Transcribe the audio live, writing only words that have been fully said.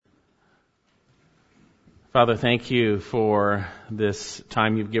Father, thank you for this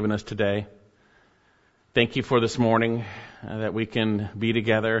time you've given us today. Thank you for this morning that we can be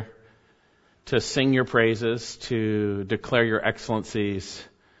together to sing your praises, to declare your excellencies,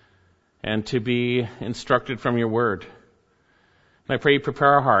 and to be instructed from your word. And I pray you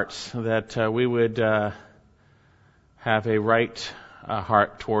prepare our hearts that we would have a right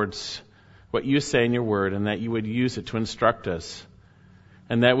heart towards what you say in your word, and that you would use it to instruct us,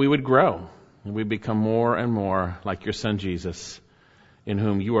 and that we would grow. And we become more and more like your Son Jesus, in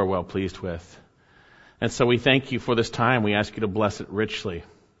whom you are well pleased with. And so we thank you for this time. We ask you to bless it richly.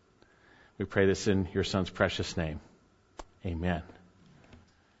 We pray this in your Son's precious name. Amen.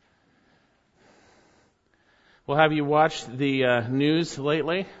 Well, have you watched the news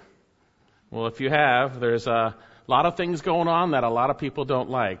lately? Well, if you have, there's a lot of things going on that a lot of people don't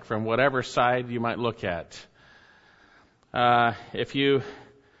like, from whatever side you might look at. If you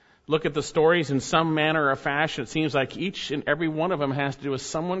look at the stories in some manner or fashion, it seems like each and every one of them has to do with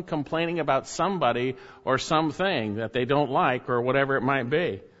someone complaining about somebody or something that they don't like, or whatever it might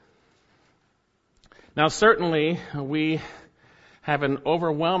be. Now, certainly, we have an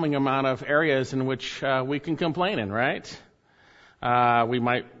overwhelming amount of areas in which we can complain in, right? We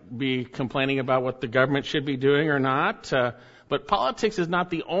might be complaining about what the government should be doing or not, but politics is not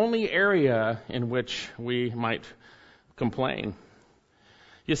the only area in which we might complain.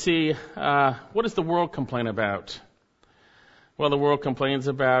 You see, what does the world complain about? Well, the world complains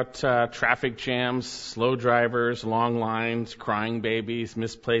about traffic jams, slow drivers, long lines, crying babies,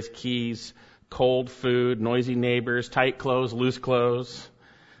 misplaced keys, cold food, noisy neighbors, tight clothes, loose clothes,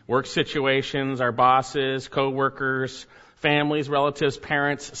 work situations, our bosses, co-workers, families, relatives,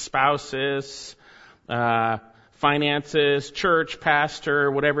 parents, spouses, finances, church,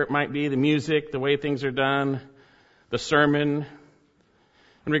 pastor, whatever it might be, the music, the way things are done, the sermon.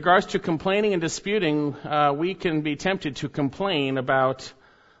 In regards to complaining and disputing, we can be tempted to complain about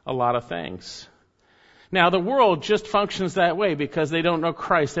a lot of things. Now, the world just functions that way because they don't know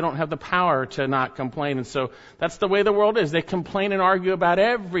Christ. They don't have the power to not complain. And so that's the way the world is. They complain and argue about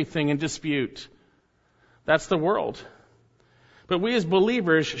everything and dispute. That's the world. But we as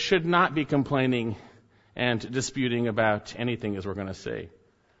believers should not be complaining and disputing about anything, as we're going to see.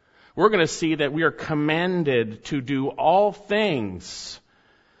 We're going to see that we are commanded to do all things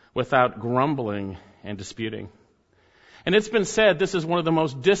without grumbling and disputing. And it's been said this is one of the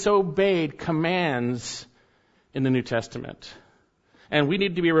most disobeyed commands in the New Testament. And we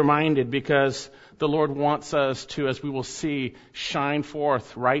need to be reminded, because the Lord wants us to, as we will see, shine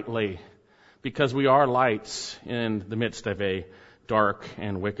forth rightly, because we are lights in the midst of a dark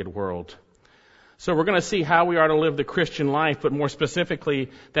and wicked world. So we're going to see how we are to live the Christian life, but more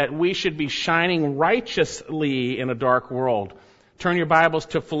specifically, that we should be shining righteously in a dark world. Turn your Bibles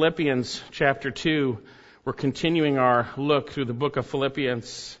to Philippians chapter 2. We're continuing our look through the book of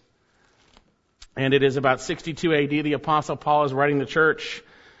Philippians. And it is about 62 AD. The Apostle Paul is writing the church.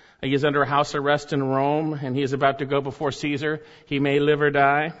 He is under house arrest in Rome, and he is about to go before Caesar. He may live or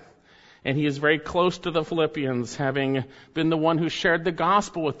die. And he is very close to the Philippians, having been the one who shared the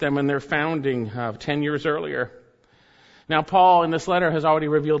gospel with them in their founding 10 years earlier. Now, Paul, in this letter, has already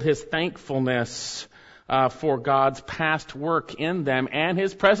revealed his thankfulness for God's past work in them and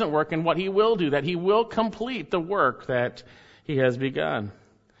his present work, and what he will do, that he will complete the work that he has begun.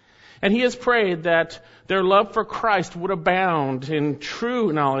 And he has prayed that their love for Christ would abound in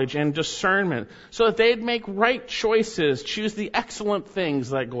true knowledge and discernment, so that they'd make right choices, choose the excellent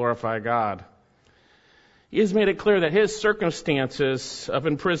things that glorify God. He has made it clear that his circumstances of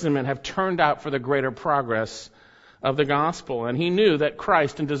imprisonment have turned out for the greater progress of the gospel. And he knew that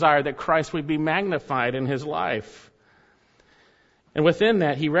Christ, and desired that Christ would be magnified in his life. And within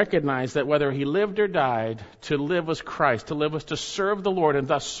that, he recognized that whether he lived or died, to live was Christ. To live was to serve the Lord, and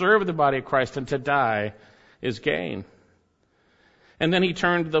thus serve the body of Christ, and to die is gain. And then he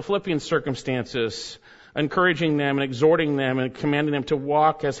turned to the Philippian circumstances, encouraging them and exhorting them and commanding them to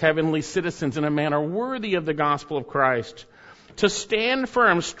walk as heavenly citizens in a manner worthy of the gospel of Christ. To stand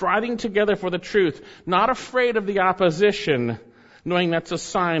firm, striving together for the truth, not afraid of the opposition, knowing that's a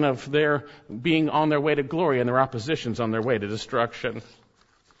sign of their being on their way to glory and their opposition's on their way to destruction.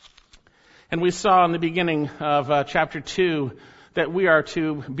 And we saw in the beginning of chapter 2 that we are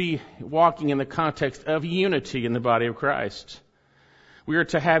to be walking in the context of unity in the body of Christ. We are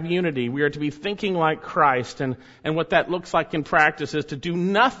to have unity. We are to be thinking like Christ. And what that looks like in practice is to do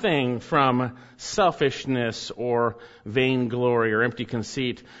nothing from selfishness or vainglory or empty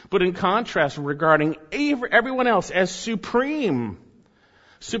conceit, but in contrast, regarding everyone else as supreme,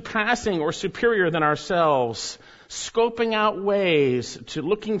 surpassing or superior than ourselves, scoping out ways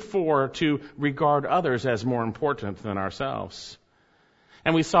to regard others as more important than ourselves.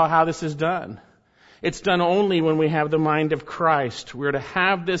 And we saw how this is done. It's done only when we have the mind of Christ. We're to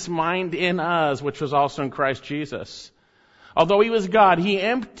have this mind in us, which was also in Christ Jesus. Although he was God, he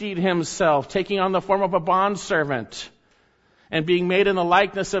emptied himself, taking on the form of a bondservant, and being made in the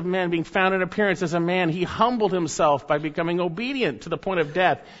likeness of men, being found in appearance as a man, he humbled himself by becoming obedient to the point of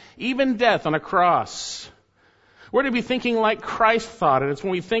death, even death on a cross. We're to be thinking like Christ thought, and it's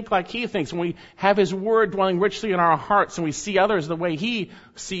when we think like he thinks, when we have his word dwelling richly in our hearts, and we see others the way he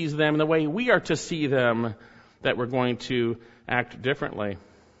sees them, and the way we are to see them, that we're going to act differently.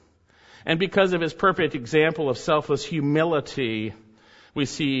 And because of his perfect example of selfless humility, we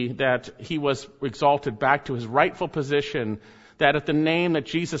see that he was exalted back to his rightful position, that at the name that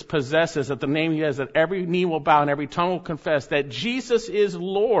Jesus possesses, at the name he has, that every knee will bow and every tongue will confess that Jesus is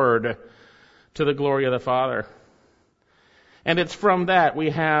Lord, to the glory of the Father. And it's from that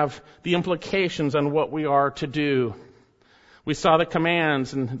we have the implications on what we are to do. We saw the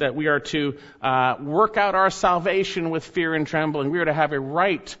commands and that we are to work out our salvation with fear and trembling. We are to have a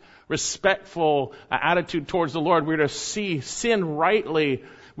right, respectful attitude towards the Lord. We are to see sin rightly.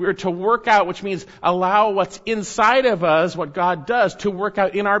 We are to work out, which means allow what's inside of us, what God does, to work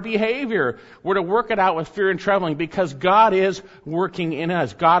out in our behavior. We're to work it out with fear and trembling because God is working in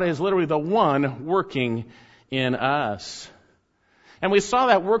us. God is literally the one working in us. And we saw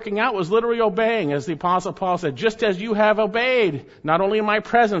that working out was literally obeying, as the Apostle Paul said, just as you have obeyed, not only in my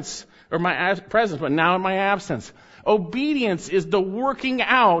presence, but now in my absence. Obedience is the working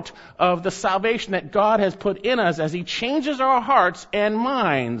out of the salvation that God has put in us as he changes our hearts and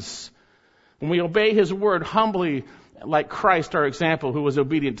minds. When we obey his word humbly, like Christ, our example, who was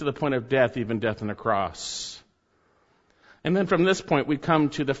obedient to the point of death, even death on the cross. And then from this point, we come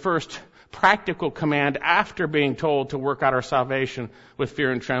to the first practical command after being told to work out our salvation with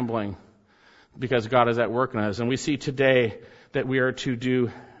fear and trembling, because God is at work in us. And we see today that we are to do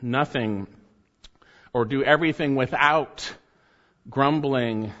nothing or do everything without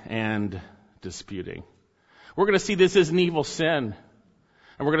grumbling and disputing. We're going to see this is an evil sin.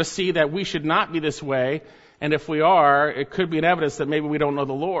 And we're going to see that we should not be this way. And if we are, it could be an evidence that maybe we don't know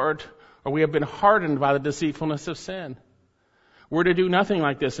the Lord, or we have been hardened by the deceitfulness of sin. We're to do nothing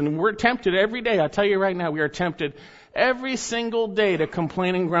like this. And we're tempted every day. I'll tell you right now, we are tempted every single day to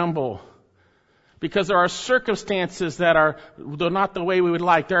complain and grumble. Because there are circumstances that are not the way we would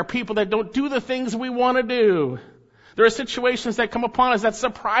like. There are people that don't do the things we want to do. There are situations that come upon us that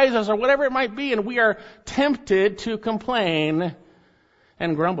surprise us or whatever it might be, and we are tempted to complain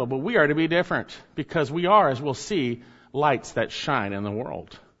and grumble. But we are to be different because we are, as we'll see, lights that shine in the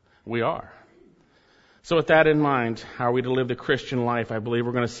world. We are. So with that in mind, how are we to live the Christian life? I believe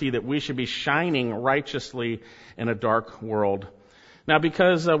we're going to see that we should be shining righteously in a dark world. Now,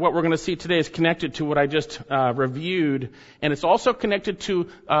 because what we're going to see today is connected to what I just reviewed, and it's also connected to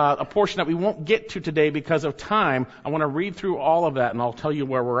a portion that we won't get to today because of time, I want to read through all of that, and I'll tell you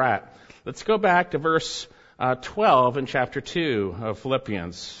where we're at. Let's go back to verse 12 in chapter 2 of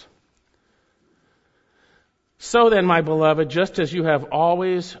Philippians. So then, my beloved, just as you have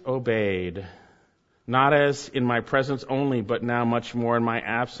always obeyed, not as in my presence only, but now much more in my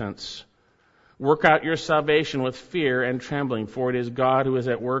absence, work out your salvation with fear and trembling, for it is God who is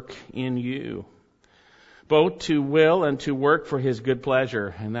at work in you, both to will and to work for his good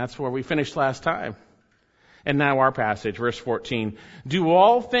pleasure. And that's where we finished last time. And now our passage, verse 14. Do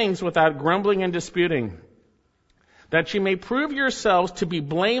all things without grumbling and disputing, that you may prove yourselves to be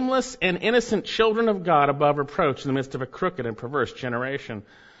blameless and innocent children of God above reproach in the midst of a crooked and perverse generation,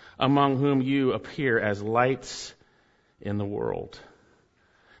 among whom you appear as lights in the world.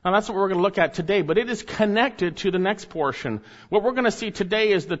 Now that's what we're going to look at today, but it is connected to the next portion. What we're going to see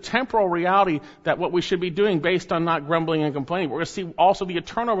today is the temporal reality that what we should be doing based on not grumbling and complaining. We're going to see also the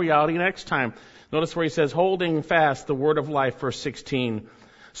eternal reality next time. Notice where he says, holding fast the word of life, verse 16.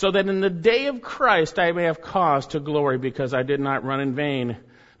 So that in the day of Christ I may have cause to glory, because I did not run in vain,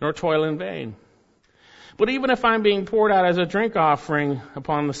 nor toil in vain. But even if I'm being poured out as a drink offering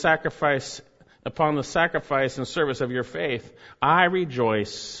upon the sacrifice and service of your faith, I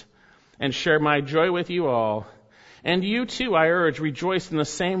rejoice and share my joy with you all. And you too, I urge, rejoice in the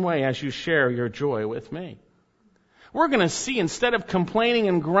same way as you share your joy with me. We're going to see, instead of complaining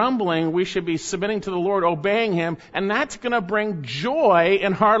and grumbling, we should be submitting to the Lord, obeying him, and that's going to bring joy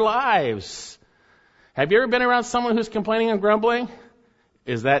in our lives. Have you ever been around someone who's complaining and grumbling?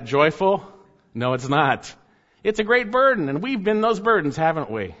 Is that joyful? No, it's not. It's a great burden, and we've been those burdens,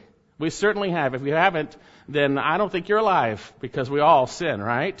 haven't we? We certainly have. If you haven't, then I don't think you're alive, because we all sin,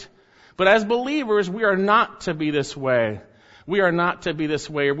 right? But as believers, we are not to be this way. We are not to be this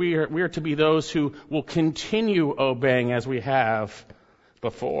way. We are to be those who will continue obeying as we have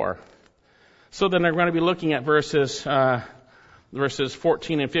before. So then I'm going to be looking at verses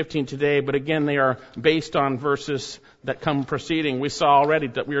 14 and 15 today, but again, they are based on verses that come preceding. We saw already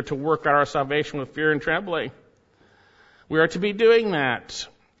that we are to work out our salvation with fear and trembling. We are to be doing that.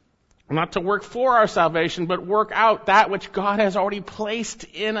 Not to work for our salvation, but work out that which God has already placed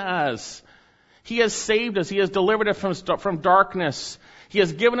in us. He has saved us. He has delivered us from darkness. He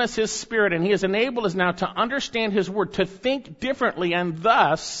has given us His Spirit, and He has enabled us now to understand His Word, to think differently, and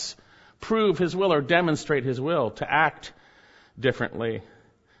thus prove His will or demonstrate His will, to act differently.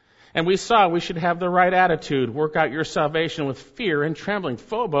 And we saw we should have the right attitude. Work out your salvation with fear and trembling.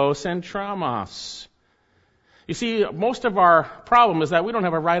 Phobos and traumos. You see, most of our problem is that we don't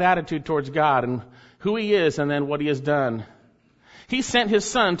have a right attitude towards God and who He is and then what He has done. He sent His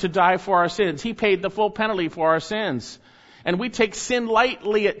Son to die for our sins. He paid the full penalty for our sins. And we take sin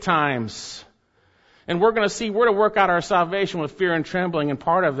lightly at times. And we're going to see we're to work out our salvation with fear and trembling, and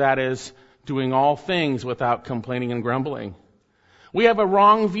part of that is doing all things without complaining and grumbling. We have a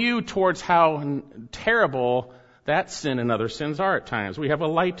wrong view towards how terrible that sin and other sins are at times. We have a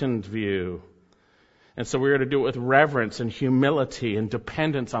lightened view. And so we are to do it with reverence and humility and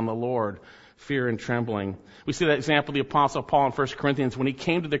dependence on the Lord, fear and trembling. We see that example of the Apostle Paul in 1 Corinthians when he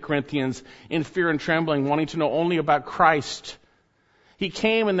came to the Corinthians in fear and trembling, wanting to know only about Christ. He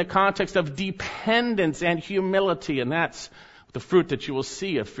came in the context of dependence and humility, and that's the fruit that you will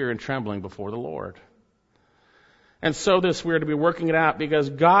see of fear and trembling before the Lord. And so we are to be working it out because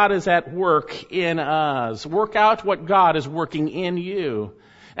God is at work in us. Work out what God is working in you.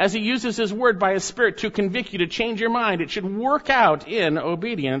 As He uses His Word by His Spirit to convict you, to change your mind, it should work out in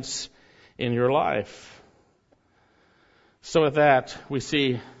obedience in your life. So with that, we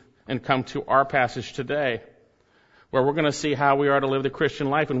see and come to our passage today, where we're going to see how we are to live the Christian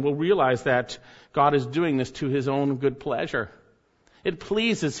life, and we'll realize that God is doing this to His own good pleasure. It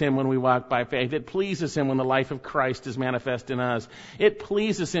pleases Him when we walk by faith. It pleases Him when the life of Christ is manifest in us. It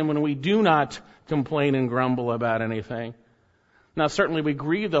pleases Him when we do not complain and grumble about anything. Now, certainly we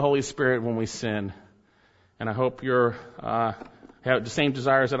grieve the Holy Spirit when we sin. And I hope you have the same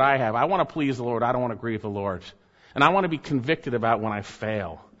desires that I have. I want to please the Lord. I don't want to grieve the Lord. And I want to be convicted about when I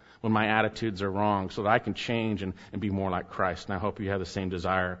fail, when my attitudes are wrong, so that I can change and be more like Christ. And I hope you have the same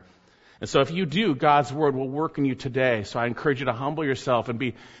desire. And so if you do, God's Word will work in you today. So I encourage you to humble yourself and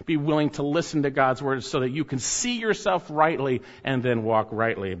be willing to listen to God's Word so that you can see yourself rightly and then walk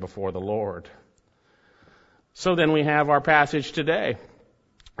rightly before the Lord. So then we have our passage today.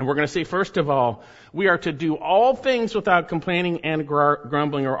 And we're going to see, first of all, we are to do all things without complaining and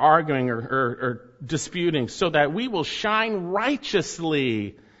grumbling or arguing or disputing, so that we will shine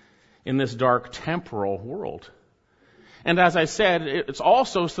righteously in this dark temporal world. And as I said, it's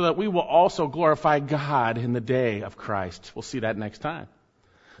also so that we will also glorify God in the day of Christ. We'll see that next time.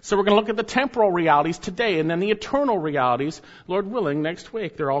 So we're going to look at the temporal realities today and then the eternal realities, Lord willing, next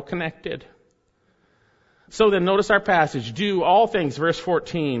week. They're all connected. So then notice our passage. Do all things, verse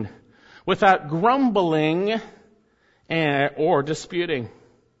 14, without grumbling or disputing,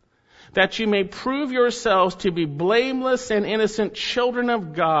 that you may prove yourselves to be blameless and innocent children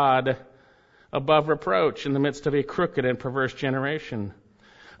of God, above reproach in the midst of a crooked and perverse generation,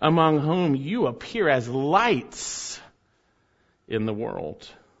 among whom you appear as lights in the world.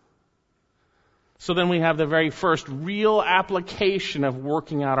 So then we have the very first real application of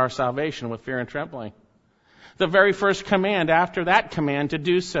working out our salvation with fear and trembling. The very first command after that command to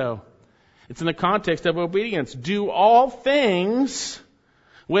do so. It's in the context of obedience. Do all things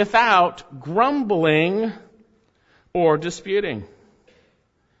without grumbling or disputing.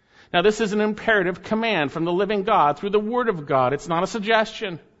 Now, this is an imperative command from the living God through the Word of God. It's not a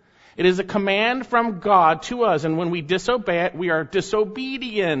suggestion. It is a command from God to us, and when we disobey it, we are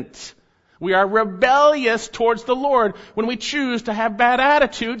disobedient. We are rebellious towards the Lord when we choose to have bad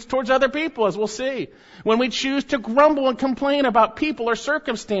attitudes towards other people, as we'll see. When we choose to grumble and complain about people or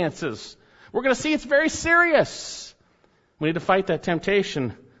circumstances. We're going to see it's very serious. We need to fight that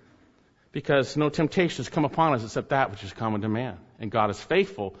temptation, because no temptation has come upon us except that which is common to man. And God is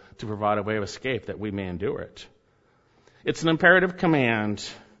faithful to provide a way of escape that we may endure it. It's an imperative command.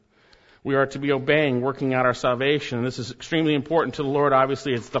 We are to be obeying, working out our salvation. And this is extremely important to the Lord.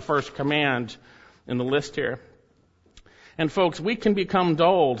 Obviously, it's the first command in the list here. And folks, we can become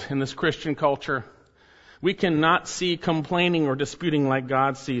dulled in this Christian culture. We cannot see complaining or disputing like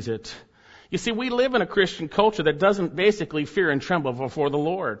God sees it. You see, we live in a Christian culture that doesn't basically fear and tremble before the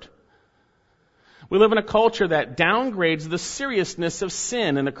Lord. We live in a culture that downgrades the seriousness of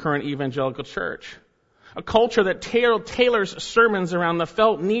sin in the current evangelical church. A culture that tailors sermons around the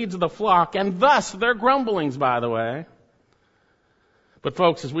felt needs of the flock, and thus their grumblings, by the way. But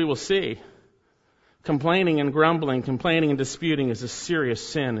folks, as we will see, complaining and grumbling, complaining and disputing is a serious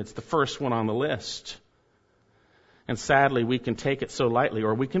sin. It's the first one on the list. And sadly, we can take it so lightly,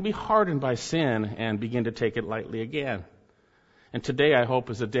 or we can be hardened by sin and begin to take it lightly again. And today, I hope,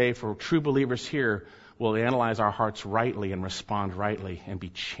 is a day for true believers here will analyze our hearts rightly and respond rightly and be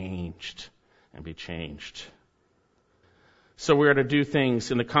changed. So we are to do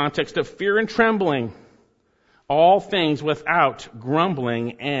things in the context of fear and trembling, all things without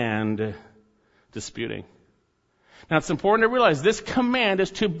grumbling and disputing. Now it's important to realize this command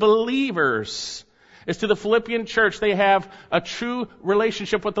is to believers. It's to the Philippian church. They have a true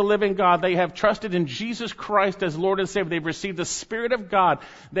relationship with the living God. They have trusted in Jesus Christ as Lord and Savior. They've received the Spirit of God.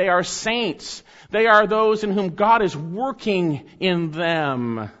 They are saints. They are those in whom God is working in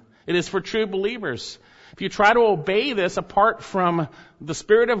them. It is for true believers. If you try to obey this apart from the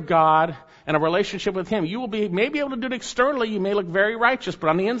Spirit of God and a relationship with Him, you will may be able to do it externally. You may look very righteous,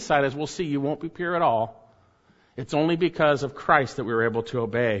 but on the inside, as we'll see, you won't be pure at all. It's only because of Christ that we were able to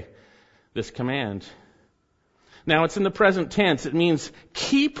obey this command. Now, it's in the present tense. It means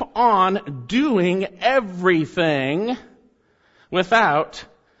keep on doing everything without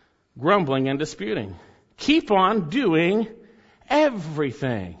grumbling and disputing. Keep on doing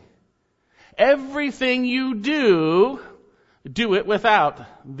everything. Everything you do it without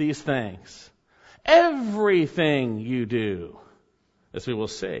these things. Everything you do, as we will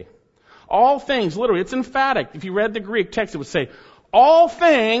see. All things, literally, it's emphatic. If you read the Greek text, it would say, all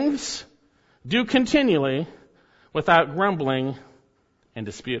things do continually without grumbling and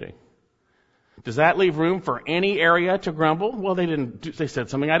disputing. Does that leave room for any area to grumble? Well, they said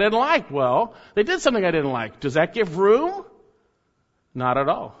something I didn't like. Well, they did something I didn't like. Does that give room? Not at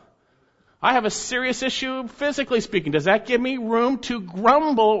all. I have a serious issue, physically speaking. Does that give me room to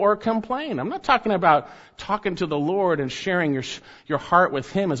grumble or complain? I'm not talking about talking to the Lord and sharing your heart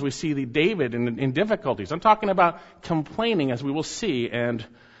with Him as we see David in difficulties. I'm talking about complaining, as we will see, and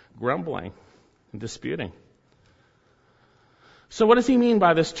grumbling and disputing. So what does he mean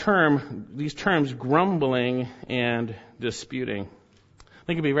by these terms, grumbling and disputing? I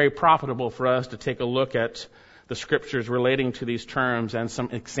think it'd be very profitable for us to take a look at the scriptures relating to these terms and some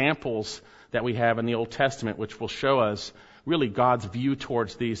examples that we have in the Old Testament, which will show us really God's view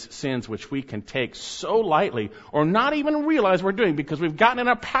towards these sins, which we can take so lightly or not even realize we're doing because we've gotten in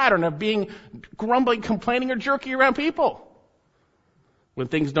a pattern of being grumbling, complaining, or jerky around people. When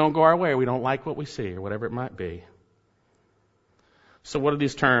things don't go our way, or we don't like what we see, or whatever it might be. So what are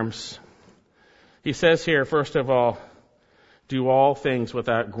these terms? He says here, first of all, do all things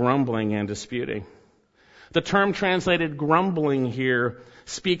without grumbling and disputing. The term translated grumbling here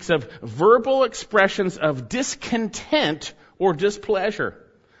speaks of verbal expressions of discontent or displeasure,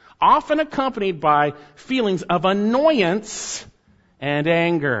 often accompanied by feelings of annoyance and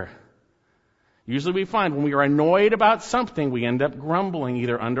anger. Usually we find when we are annoyed about something, we end up grumbling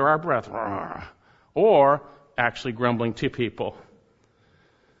either under our breath or actually grumbling to people.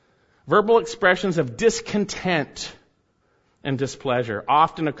 Verbal expressions of discontent and displeasure,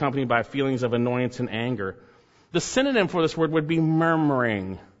 often accompanied by feelings of annoyance and anger. The synonym for this word would be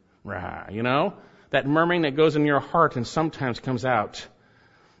murmuring. That murmuring that goes in your heart and sometimes comes out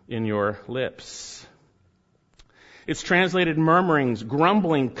in your lips. It's translated murmurings,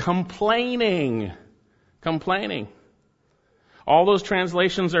 grumbling, complaining. All those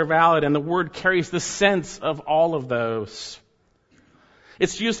translations are valid, and the word carries the sense of all of those.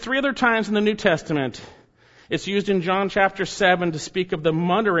 It's used 3 other times in the New Testament. It's used in John chapter 7 to speak of the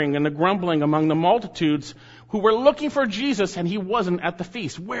muttering and the grumbling among the multitudes who were looking for Jesus and He wasn't at the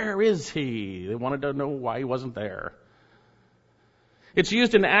feast. Where is He? They wanted to know why He wasn't there. It's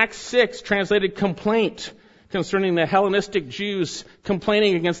used in Acts 6, translated complaint, concerning the Hellenistic Jews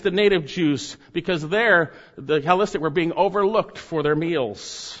complaining against the native Jews because the Hellenistic were being overlooked for their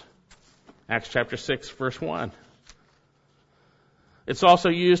meals. Acts chapter 6, verse 1. It's also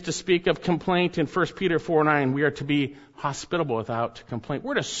used to speak of complaint in 1 Peter 4:9. We are to be hospitable without complaint.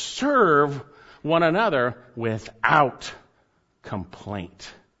 We're to serve one another without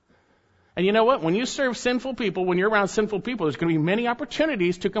complaint. And you know what? When you serve sinful people, when you're around sinful people, there's going to be many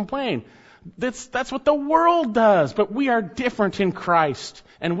opportunities to complain. That's what the world does. But we are different in Christ,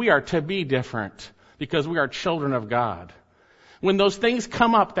 and we are to be different because we are children of God. When those things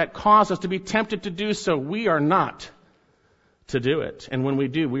come up that cause us to be tempted to do so, we are not to do it. And when we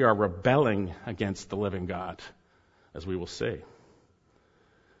do, we are rebelling against the living God, as we will see.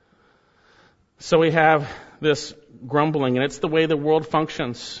 So we have this grumbling, and it's the way the world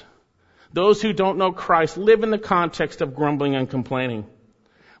functions. Those who don't know Christ live in the context of grumbling and complaining.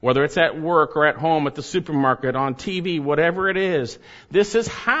 Whether it's at work or at home, at the supermarket, on TV, whatever it is, this is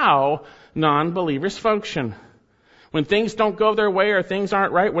how non-believers function. When things don't go their way or things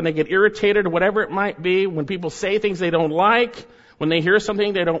aren't right, when they get irritated or whatever it might be, when people say things they don't like, when they hear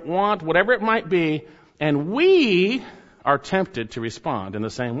something they don't want, whatever it might be, and we are tempted to respond in the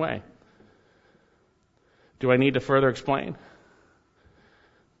same way. Do I need to further explain?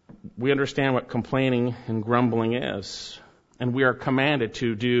 We understand what complaining and grumbling is, and we are commanded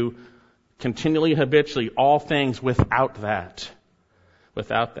to do continually, habitually, all things without that.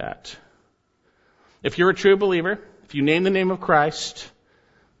 Without that. If you're a true believer, if you name the name of Christ,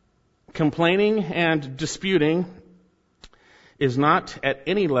 complaining and disputing is not at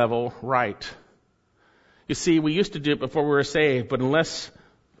any level right. You see, we used to do it before we were saved, but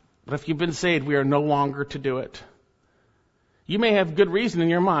if you've been saved, we are no longer to do it. You may have good reason in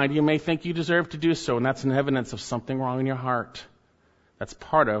your mind. You may think you deserve to do so, and that's an evidence of something wrong in your heart. That's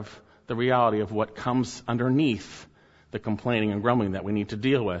part of the reality of what comes underneath the complaining and grumbling that we need to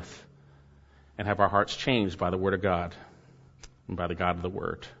deal with and have our hearts changed by the Word of God and by the God of the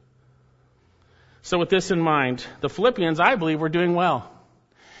Word. So with this in mind, the Philippians, I believe, were doing well.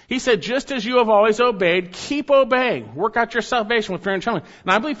 He said, just as you have always obeyed, keep obeying. Work out your salvation with fear and trembling.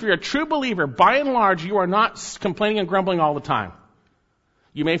 And I believe if you're a true believer, by and large, you are not complaining and grumbling all the time.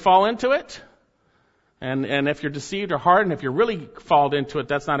 You may fall into it. And if you're deceived or hardened, if you really fall into it,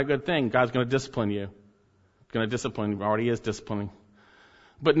 that's not a good thing. God's going to discipline you. He's going to discipline you. Already is disciplining.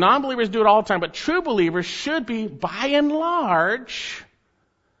 But non-believers do it all the time. But true believers should be, by and large,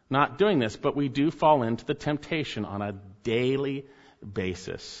 not doing this. But we do fall into the temptation on a daily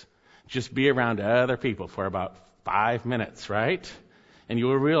basis. Just be around other people for about 5 minutes, right? And you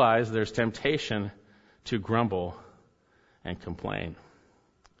will realize there's temptation to grumble and complain.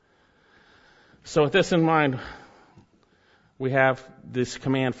 So with this in mind, we have this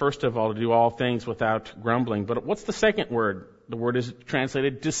command, first of all, to do all things without grumbling. But what's the second word? The word is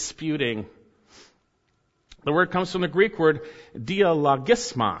translated disputing. The word comes from the Greek word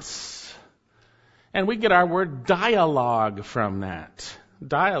dialogismos. And we get our word dialogue from that.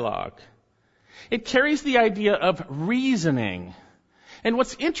 Dialogue. It carries the idea of reasoning. And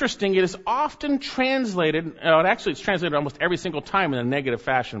what's interesting, it is often translated, it's translated almost every single time in a negative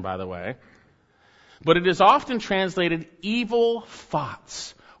fashion, by the way. But it is often translated evil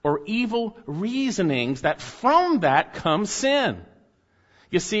thoughts or evil reasonings, that from that comes sin.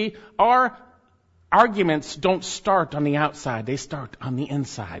 You see, our arguments don't start on the outside. They start on the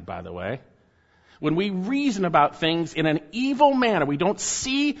inside, by the way. When we reason about things in an evil manner, we don't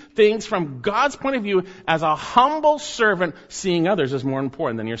see things from God's point of view as a humble servant seeing others as more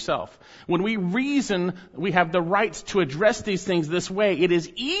important than yourself. When we reason, we have the rights to address these things this way. It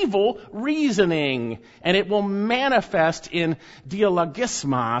is evil reasoning, and it will manifest in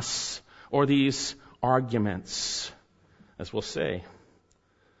dialogismos, or these arguments, as we'll say.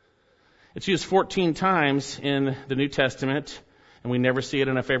 It's used 14 times in the New Testament, and we never see it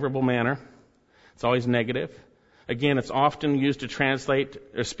in a favorable manner. It's always negative. Again, it's often used to translate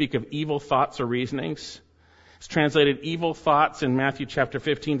or speak of evil thoughts or reasonings. It's translated evil thoughts in Matthew chapter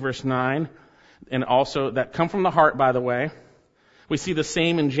 15, verse 9, and also that come from the heart, by the way. We see the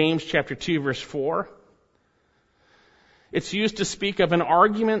same in James chapter 2, verse 4. It's used to speak of an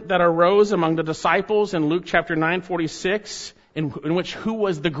argument that arose among the disciples in Luke chapter 9:46, in which who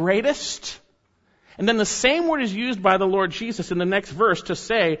was the greatest? And then the same word is used by the Lord Jesus in the next verse to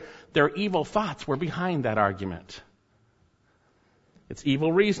say their evil thoughts were behind that argument. It's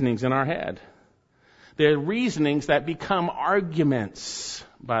evil reasonings in our head. They're reasonings that become arguments,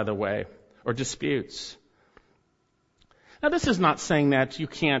 by the way, or disputes. Now, this is not saying that you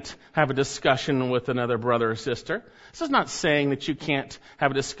can't have a discussion with another brother or sister. This is not saying that you can't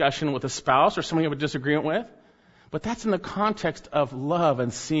have a discussion with a spouse or someone you have a disagreement with. But that's in the context of love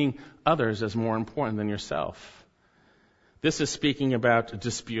and seeing others as more important than yourself. This is speaking about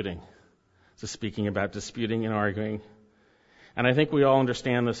disputing. This is speaking about disputing and arguing. And I think we all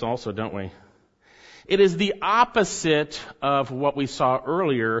understand this also, don't we? It is the opposite of what we saw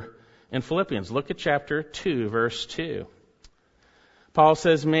earlier in Philippians. Look at chapter 2, verse 2. Paul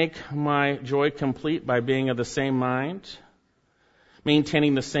says, make my joy complete by being of the same mind,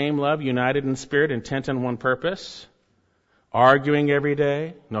 maintaining the same love, united in spirit, intent on one purpose, arguing every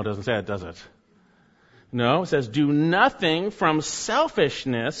day. No, it doesn't say that, does it? No, it says, do nothing from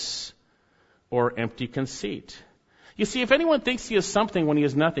selfishness or empty conceit. You see, if anyone thinks he is something when he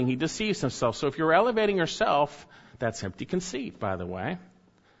is nothing, he deceives himself. So if you're elevating yourself, that's empty conceit, by the way.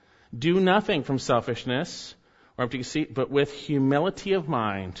 Do nothing from selfishness or empty conceit, but with humility of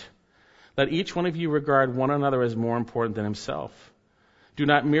mind. Let each one of you regard one another as more important than himself. Do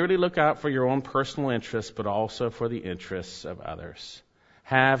not merely look out for your own personal interests, but also for the interests of others.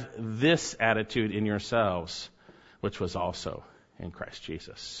 Have this attitude in yourselves, which was also in Christ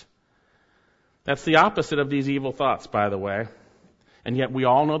Jesus. That's the opposite of these evil thoughts, by the way. And yet we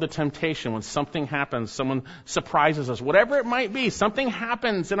all know the temptation when something happens, someone surprises us, whatever it might be, something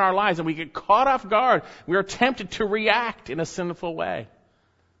happens in our lives and we get caught off guard. We are tempted to react in a sinful way.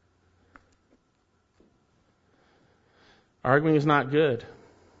 Arguing is not good,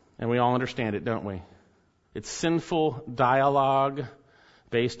 and we all understand it, don't we? It's sinful dialogue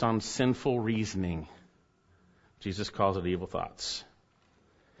based on sinful reasoning. Jesus calls it evil thoughts.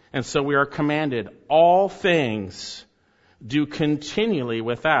 And so we are commanded, all things do continually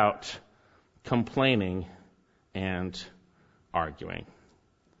without complaining and arguing.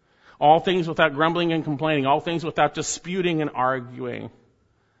 All things without grumbling and complaining. All things without disputing and arguing.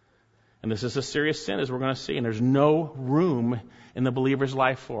 And this is a serious sin, as we're going to see, and there's no room in the believer's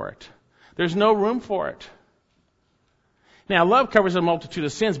life for it. There's no room for it. Now, love covers a multitude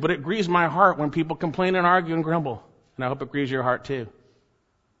of sins, but it grieves my heart when people complain and argue and grumble. And I hope it grieves your heart too.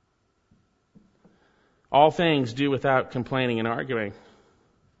 All things do without complaining and arguing.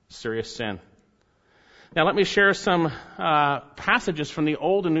 Serious sin. Now, let me share some passages from the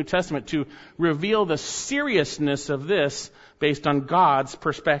Old and New Testament to reveal the seriousness of this based on God's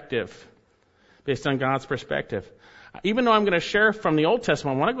perspective. Based on God's perspective. Even though I'm going to share from the Old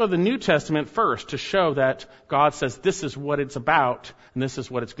Testament, I want to go to the New Testament first to show that God says this is what it's about and this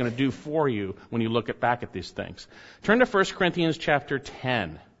is what it's going to do for you when you look back at these things. Turn to 1 Corinthians chapter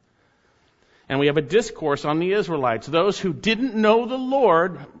 10. And we have a discourse on the Israelites, those who didn't know the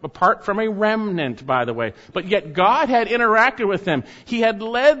Lord, apart from a remnant, by the way. But yet God had interacted with them. He had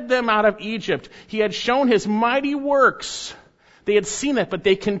led them out of Egypt. He had shown His mighty works. They had seen it, but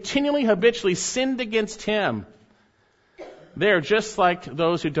they continually, habitually sinned against Him. They're just like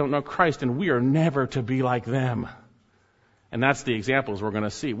those who don't know Christ, and we are never to be like them. And that's the examples we're going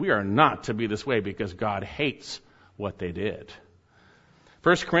to see. We are not to be this way because God hates what they did.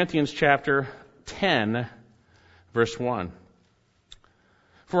 1 Corinthians chapter 10, verse 1.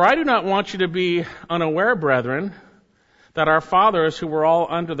 For I do not want you to be unaware, brethren, that our fathers who were all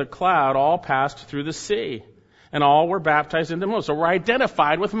under the cloud all passed through the sea, and all were baptized into Moses. So we're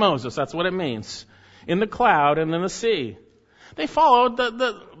identified with Moses. That's what it means. In the cloud and in the sea. They followed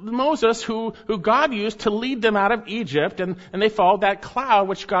the Moses who God used to lead them out of Egypt, and they followed that cloud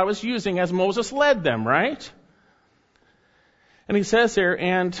which God was using as Moses led them, right? And he says here,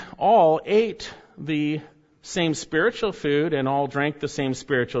 and all ate the same spiritual food, and all drank the same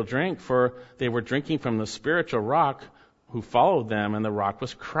spiritual drink, for they were drinking from the spiritual rock who followed them, and the rock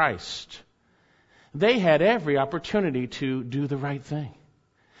was Christ. They had every opportunity to do the right thing.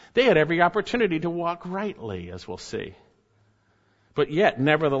 They had every opportunity to walk rightly, as we'll see. But yet,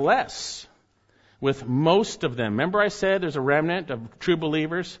 nevertheless, with most of them, remember I said there's a remnant of true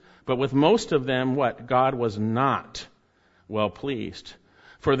believers, but with most of them, what? God was not well pleased,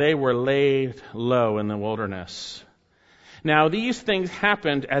 for they were laid low in the wilderness. Now, these things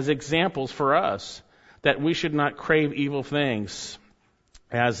happened as examples for us, that we should not crave evil things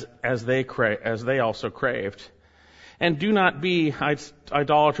as they also craved. And do not be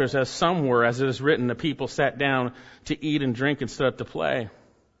idolaters as some were, as it is written, the people sat down to eat and drink and stood up to play.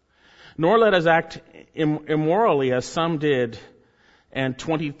 Nor let us act immorally as some did, and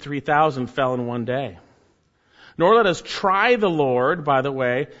 23,000 fell in one day. Nor let us try the Lord, by the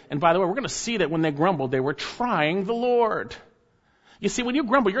way. And by the way, we're going to see that when they grumbled, they were trying the Lord. You see, when you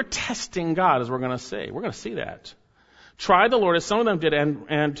grumble, you're testing God, as we're going to see. We're going to see that. Try the Lord, as some of them did,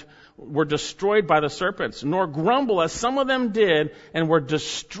 and were destroyed by the serpents. Nor grumble, as some of them did, and were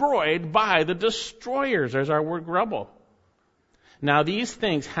destroyed by the destroyers. There's our word, grumble. Now these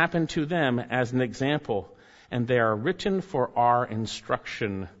things happened to them as an example, and they are written for our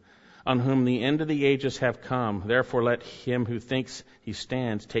instruction, on whom the end of the ages have come. Therefore let him who thinks he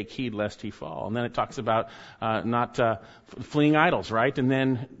stands take heed lest he fall. And then it talks about not fleeing idols, right? And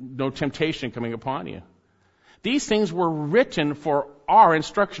then no temptation coming upon you. These things were written for our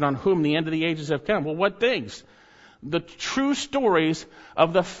instruction, on whom the end of the ages have come. Well, what things? The true stories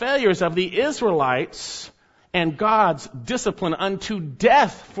of the failures of the Israelites and God's discipline unto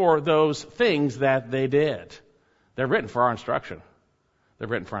death for those things that they did. They're written for our instruction. They're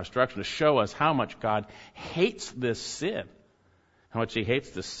written for our instruction to show us how much God hates this sin. How much He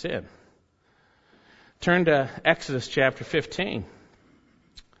hates this sin. Turn to Exodus chapter 15.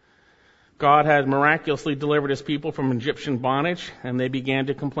 God had miraculously delivered his people from Egyptian bondage, and they began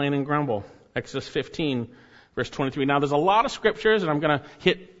to complain and grumble. Exodus 15, verse 23. Now, there's a lot of scriptures, and I'm going to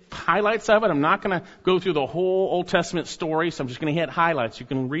hit highlights of it. I'm not going to go through the whole Old Testament story, so I'm just going to hit highlights. You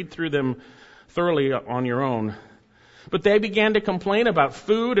can read through them thoroughly on your own. But they began to complain about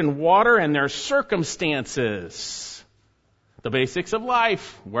food and water and their circumstances. The basics of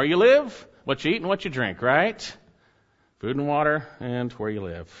life. Where you live, what you eat, and what you drink, right? Food and water and where you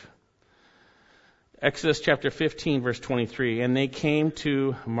live. Exodus chapter 15, verse 23. And they came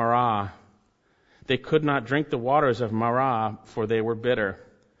to Marah. They could not drink the waters of Marah, for they were bitter.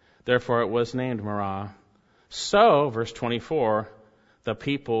 Therefore it was named Marah. So, verse 24, the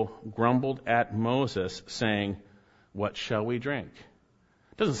people grumbled at Moses, saying, what shall we drink?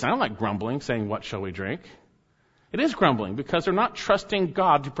 It doesn't sound like grumbling, saying, what shall we drink? It is grumbling, because they're not trusting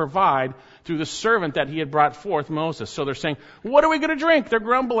God to provide through the servant that he had brought forth, Moses. So they're saying, what are we going to drink? They're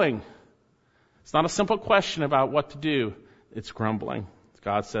grumbling. It's not a simple question about what to do. It's grumbling.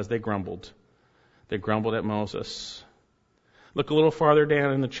 God says they grumbled. They grumbled at Moses. Look a little farther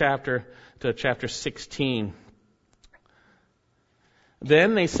down in the chapter to chapter 16.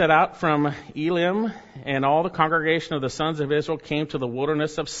 Then they set out from Elim, and all the congregation of the sons of Israel came to the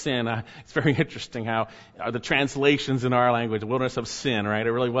wilderness of Sin. It's very interesting how the translations in our language, wilderness of Sin, right?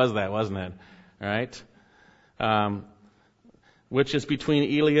 It really was that, wasn't it? Right? Which is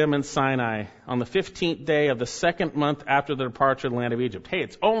between Elim and Sinai, on the 15th day of the second month after the departure of the land of Egypt. Hey,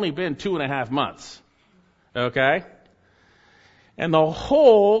 it's only been 2.5 months. Okay? And the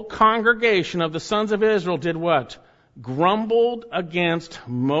whole congregation of the sons of Israel did what? Grumbled against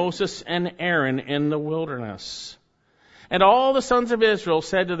Moses and Aaron in the wilderness. And all the sons of Israel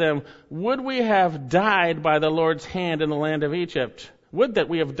said to them, would we have died by the Lord's hand in the land of Egypt? Would that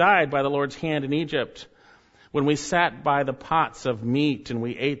we have died by the Lord's hand in Egypt, when we sat by the pots of meat and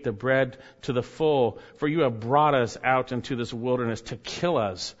we ate the bread to the full. For you have brought us out into this wilderness to kill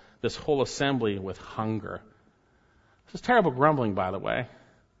us, this whole assembly, with hunger. This is terrible grumbling, by the way.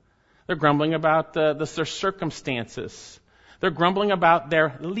 They're grumbling about their circumstances. They're grumbling about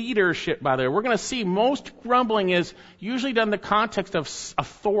their leadership, by the way. We're going to see most grumbling is usually done in the context of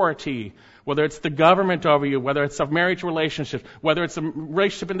authority, whether it's the government over you, whether it's a marriage relationship, whether it's a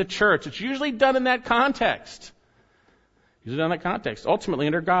relationship in the church. It's usually done in that context. Ultimately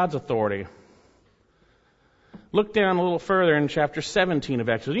under God's authority. Look down a little further in chapter 17 of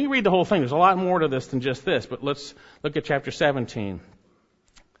Exodus. You can read the whole thing. There's a lot more to this than just this, but let's look at chapter 17.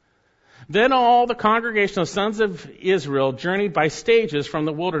 Then all the congregation of the sons of Israel journeyed by stages from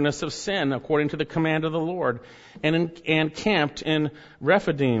the wilderness of Sin, according to the command of the Lord, and camped in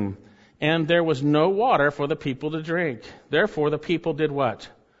Rephidim. And there was no water for the people to drink. Therefore the people did what?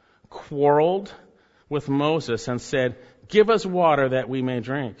 Quarreled with Moses and said, give us water that we may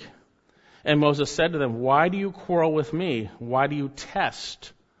drink. And Moses said to them, why do you quarrel with me? Why do you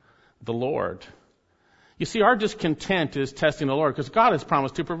test the Lord? You see, our discontent is testing the Lord, because God has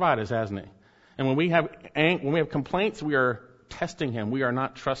promised to provide us, hasn't he? And when we have complaints, we are testing him. We are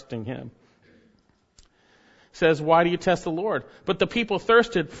not trusting him. It says, why do you test the Lord? But the people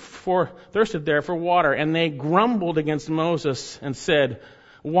thirsted there for water, and they grumbled against Moses and said,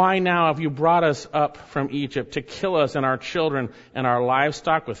 why now have you brought us up from Egypt to kill us and our children and our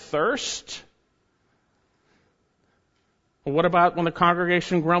livestock with thirst? Well, what about when the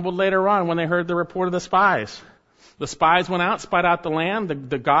congregation grumbled later on when they heard the report of the spies? The spies went out, spied out the land.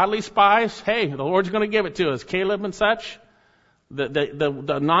 The godly spies, hey, the Lord's going to give it to us. Caleb and such.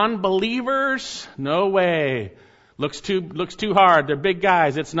 The non-believers, no way. Looks too hard. They're big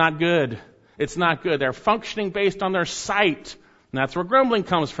guys. It's not good. It's not good. They're functioning based on their sight. And that's where grumbling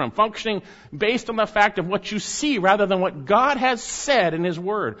comes from. Functioning based on the fact of what you see rather than what God has said in his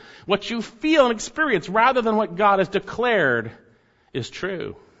word. What you feel and experience rather than what God has declared is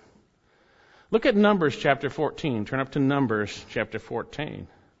true. Look at Numbers chapter 14. Turn up to Numbers chapter 14.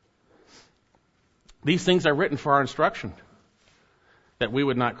 These things are written for our instruction, that we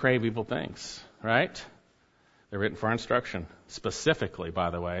would not crave evil things, right? They're written for our instruction, specifically, by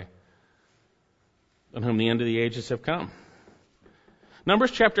the way, on whom the end of the ages have come.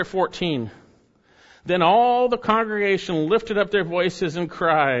 Numbers chapter 14. Then all the congregation lifted up their voices and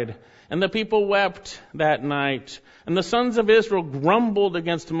cried, and the people wept that night. And the sons of Israel grumbled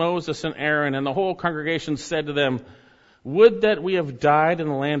against Moses and Aaron, and the whole congregation said to them, would that we have died in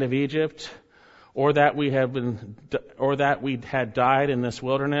the land of Egypt, or that we had died in this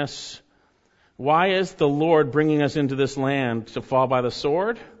wilderness. Why is the Lord bringing us into this land to fall by the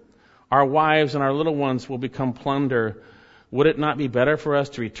sword? Our wives and our little ones will become plunder. Would it not be better for us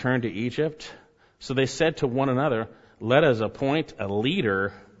to return to Egypt? So they said to one another, let us appoint a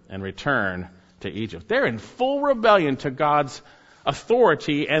leader and return to Egypt. They're in full rebellion to God's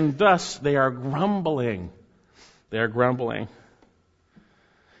authority, and thus they are grumbling. They are grumbling.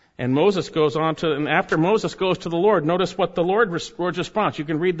 And Moses goes on to, and after Moses goes to the Lord, notice what the Lord's response. You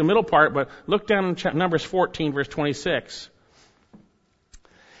can read the middle part, but look down in Numbers 14, verse 26.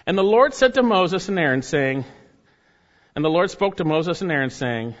 And the Lord said to Moses and Aaron, saying, and the Lord spoke to Moses and Aaron,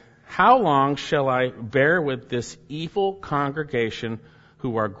 saying, how long shall I bear with this evil congregation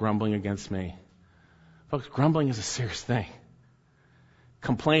who are grumbling against me? Folks, grumbling is a serious thing.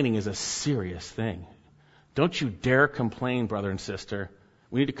 Complaining is a serious thing. Don't you dare complain, brother and sister.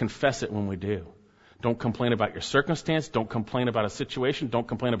 We need to confess it when we do. Don't complain about your circumstance. Don't complain about a situation. Don't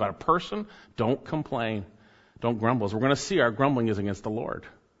complain about a person. Don't complain. Don't grumble. As we're going to see, our grumbling is against the Lord.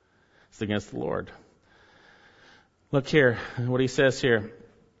 It's against the Lord. Look here, what he says here.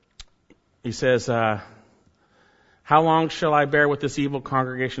 He says, how long shall I bear with this evil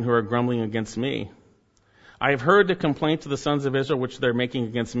congregation who are grumbling against me? I have heard the complaint of the sons of Israel which they're making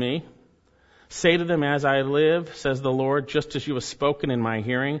against me. Say to them, as I live, says the Lord, just as you have spoken in my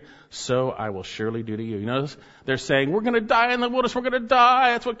hearing, so I will surely do to you. You notice they're saying, we're going to die in the wilderness, we're going to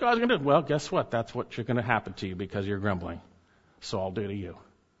die, that's what God's going to do. Well, guess what? That's what you're going to happen to you because you're grumbling. So I'll do to you.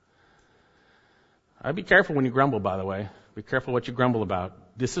 I'd be careful when you grumble, by the way. Be careful what you grumble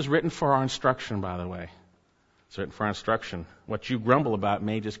about. This is written for our instruction, by the way. It's written for our instruction. What you grumble about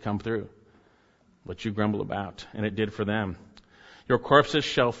may just come through. What you grumble about. And it did for them. Your corpses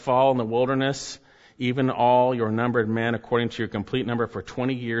shall fall in the wilderness, even all your numbered men, according to your complete number, for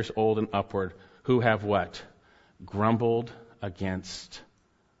 20 years old and upward, who have what? Grumbled against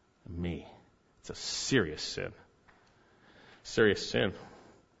me. It's a serious sin. Serious sin.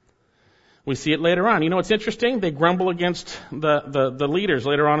 We see it later on. You know what's interesting? They grumble against the leaders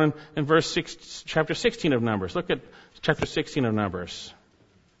later on in chapter 16 of Numbers. Look at chapter 16 of Numbers.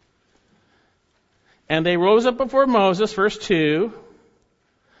 And they rose up before Moses, verse 2,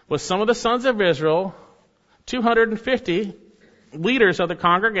 with some of the sons of Israel, 250 leaders of the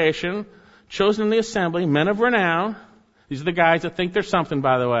congregation, chosen in the assembly, men of renown. These are the guys that think they're something,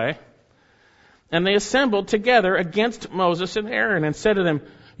 by the way. And they assembled together against Moses and Aaron and said to them,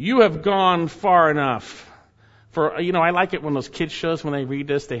 you have gone far enough. For, I like it when those kids shows, when they read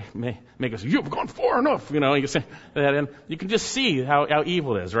this, they make us, you have gone far enough. You say that, and you can just see how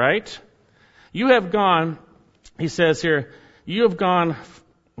evil it is, right? You have gone, he says here, you have gone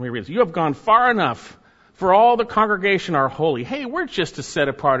far enough, for all the congregation are holy. Hey, we're just as set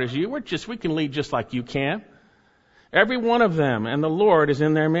apart as you. We can lead just like you can. Every one of them, and the Lord is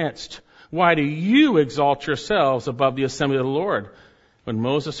in their midst. Why do you exalt yourselves above the assembly of the Lord? When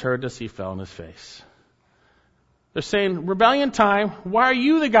Moses heard this, he fell on his face. They're saying, rebellion time, why are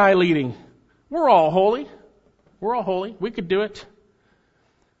you the guy leading? We're all holy. We're all holy. We could do it.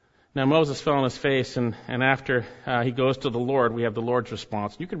 Now Moses fell on his face, and after he goes to the Lord, we have the Lord's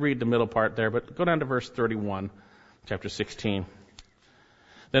response. You could read the middle part there, but go down to verse 31, chapter 16.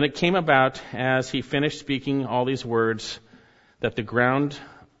 Then it came about, as he finished speaking all these words, that the ground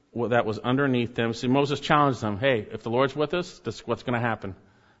that was underneath them, see, Moses challenged them, hey, if the Lord's with us, this is what's going to happen,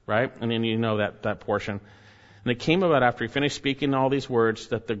 right? And then you know that portion. And it came about after he finished speaking all these words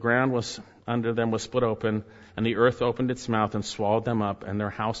that the ground was under them was split open, and the earth opened its mouth and swallowed them up and their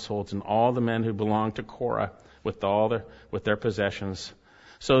households and all the men who belonged to Korah with their possessions.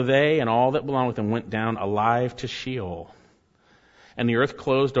 So they and all that belonged with them went down alive to Sheol. And the earth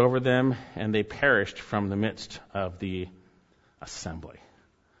closed over them, and they perished from the midst of the assembly.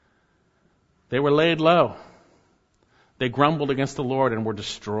 They were laid low. They grumbled against the Lord and were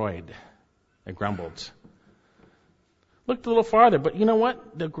destroyed. They grumbled. Looked a little farther, but you know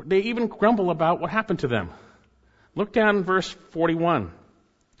what? They even grumble about what happened to them. Look down in verse 41.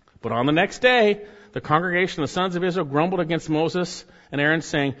 But on the next day, the congregation of the sons of Israel grumbled against Moses and Aaron,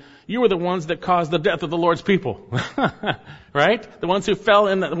 saying, you were the ones that caused the death of the Lord's people. Right? The ones who fell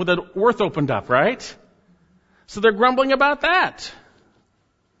when the earth opened up, right? So they're grumbling about that.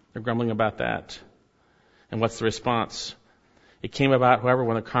 They're grumbling about that. And what's the response? It came about, however,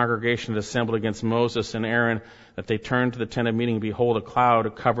 when the congregation had assembled against Moses and Aaron, that they turned to the tent of meeting, and behold, a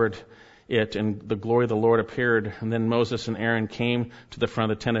cloud covered it, and the glory of the Lord appeared. And then Moses and Aaron came to the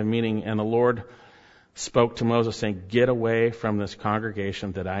front of the tent of meeting, and the Lord spoke to Moses, saying, get away from this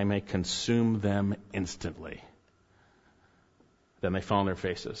congregation, that I may consume them instantly. Then they fell on their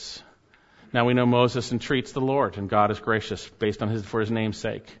faces. Now we know Moses entreats the Lord, and God is gracious for his name's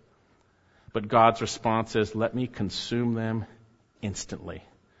sake. But God's response is, let me consume them instantly.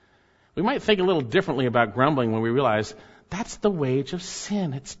 We might think a little differently about grumbling when we realize that's the wage of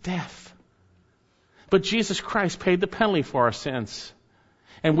sin. It's death. But Jesus Christ paid the penalty for our sins.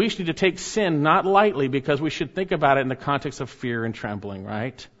 And we need to take sin not lightly, because we should think about it in the context of fear and trembling,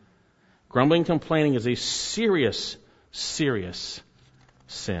 right? Grumbling and complaining is a serious, serious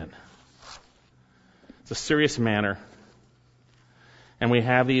sin. It's a serious matter. And we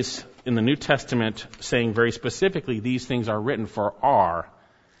have these in the New Testament saying very specifically, these things are written for our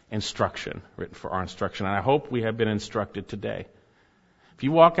instruction. Written for our instruction. And I hope we have been instructed today. If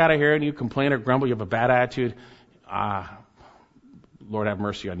you walk out of here and you complain or grumble, you have a bad attitude, Lord have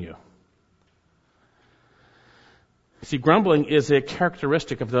mercy on you. See, grumbling is a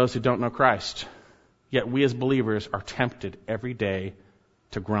characteristic of those who don't know Christ. Yet we as believers are tempted every day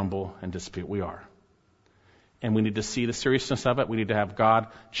to grumble and dispute. We are. And we need to see the seriousness of it. We need to have God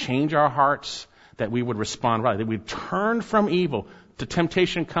change our hearts, that we would respond right, that we turn from evil. The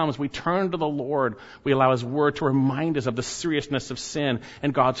temptation comes, we turn to the Lord. We allow His Word to remind us of the seriousness of sin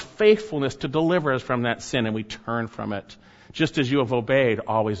and God's faithfulness to deliver us from that sin, and we turn from it. Just as you have obeyed,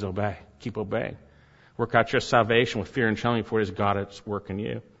 always obey. Keep obeying. Work out your salvation with fear and trembling, for it is God at work in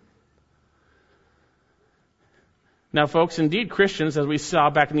you. Now, folks, indeed Christians, as we saw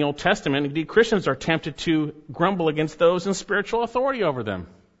back in the Old Testament, indeed Christians are tempted to grumble against those in spiritual authority over them.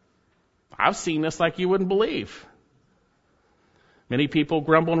 I've seen this like you wouldn't believe. Many people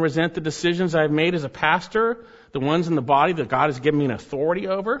grumble and resent the decisions I've made as a pastor, the ones in the body that God has given me an authority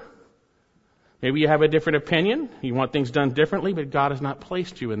over. Maybe you have a different opinion. You want things done differently, but God has not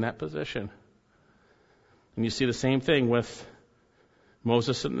placed you in that position. And you see the same thing with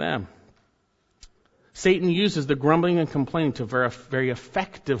Moses and them. Satan uses the grumbling and complaining to very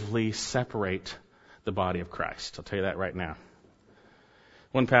effectively separate the body of Christ. I'll tell you that right now.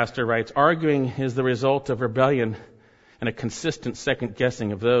 One pastor writes, arguing is the result of rebellion and a consistent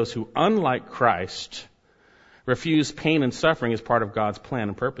second-guessing of those who, unlike Christ, refuse pain and suffering as part of God's plan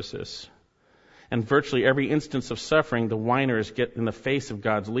and purposes. And virtually every instance of suffering, the whiners get in the face of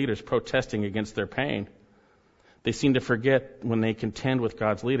God's leaders protesting against their pain. They seem to forget when they contend with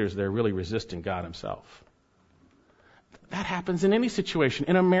God's leaders, they're really resisting God Himself. That happens in any situation,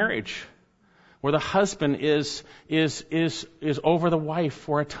 in a marriage, where the husband is over the wife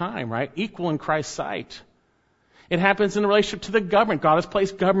for a time, right? Equal in Christ's sight. It happens in relationship to the government. God has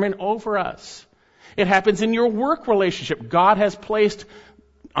placed government over us. It happens in your work relationship. God has placed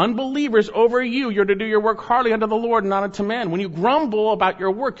unbelievers over you. You're to do your work heartily unto the Lord and not unto men. When you grumble about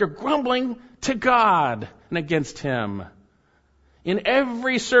your work, you're grumbling to God and against Him. In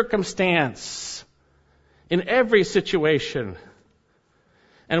every circumstance, in every situation.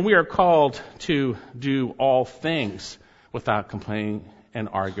 And we are called to do all things without complaining and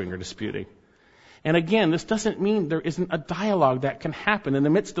arguing or disputing. And again, this doesn't mean there isn't a dialogue that can happen in the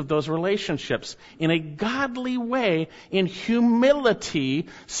midst of those relationships in a godly way, in humility,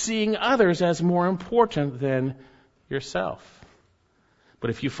 seeing others as more important than yourself. But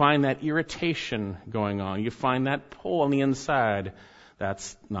if you find that irritation going on, you find that pull on the inside,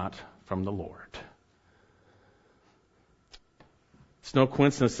 that's not from the Lord. It's no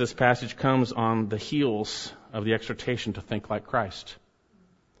coincidence this passage comes on the heels of the exhortation to think like Christ.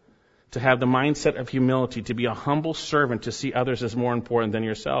 To have the mindset of humility, to be a humble servant, to see others as more important than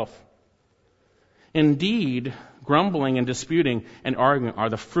yourself. Indeed, grumbling and disputing and arguing are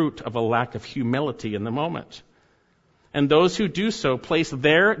the fruit of a lack of humility in the moment. And those who do so place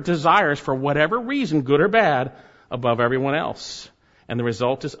their desires, for whatever reason, good or bad, above everyone else. And the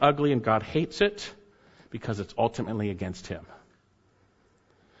result is ugly, and God hates it because it's ultimately against Him.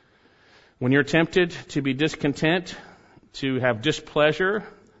 When you're tempted to be discontent, to have displeasure,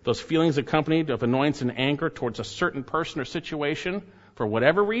 those feelings accompanied of annoyance and anger towards a certain person or situation, for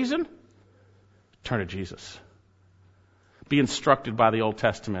whatever reason, turn to Jesus. Be instructed by the Old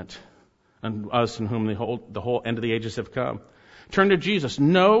Testament and us in whom the whole end of the ages have come. Turn to Jesus.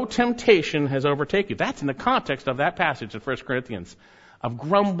 No temptation has overtaken you. That's in the context of that passage in 1 Corinthians, of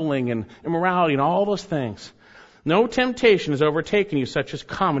grumbling and immorality and all those things. No temptation has overtaken you such as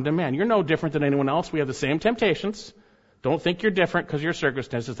common to man. You're no different than anyone else. We have the same temptations. Don't think you're different because of your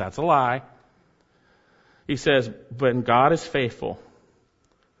circumstances. That's a lie. He says, but God is faithful,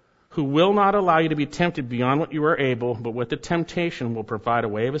 who will not allow you to be tempted beyond what you are able, but with the temptation will provide a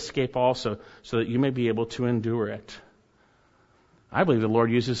way of escape also, so that you may be able to endure it. I believe the Lord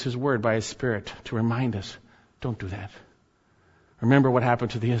uses His Word by His Spirit to remind us, don't do that. Remember what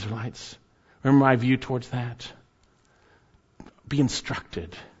happened to the Israelites. Remember my view towards that. Be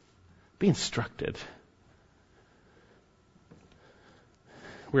instructed. Be instructed.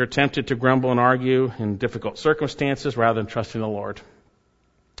 We are tempted to grumble and argue in difficult circumstances rather than trusting the Lord.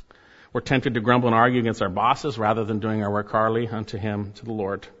 We're tempted to grumble and argue against our bosses rather than doing our work heartily unto Him, to the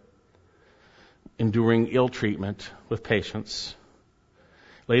Lord. Enduring ill treatment with patience.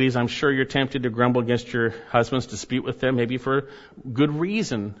 Ladies, I'm sure you're tempted to grumble against your husbands, dispute with them, maybe for good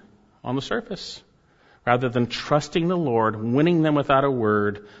reason on the surface, rather than trusting the Lord, winning them without a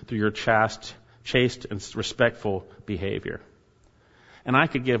word through your chaste and respectful behavior. And I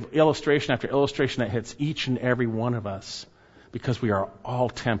could give illustration after illustration that hits each and every one of us, because we are all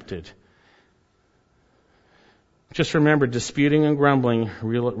tempted. Just remember, disputing and grumbling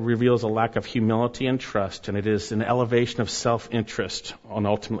reveals a lack of humility and trust, and it is an elevation of self-interest and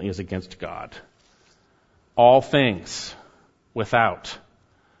ultimately is against God. All things without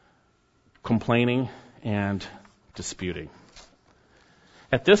complaining and disputing.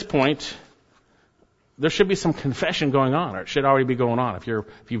 At this point, there should be some confession going on, or it should already be going on if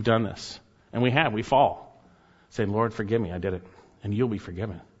you've done this. And we fall. Say, Lord, forgive me, I did it. And you'll be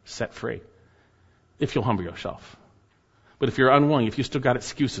forgiven, set free, if you'll humble yourself. But if you're unwilling, if you still got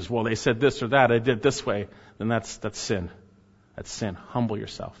excuses, well, they said this or that, I did it this way, then that's sin. That's sin. Humble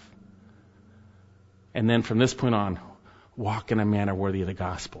yourself. And then from this point on, walk in a manner worthy of the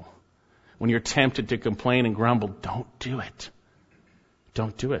gospel. When you're tempted to complain and grumble, don't do it.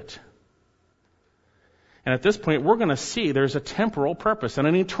 Don't do it. And at this point, we're going to see there's a temporal purpose and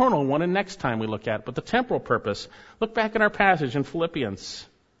an eternal one, and next time we look at it. But the temporal purpose, look back in our passage in Philippians.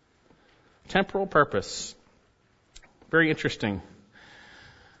 Temporal purpose. Very interesting.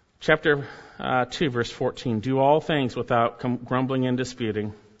 Chapter 2, verse 14. Do all things without grumbling and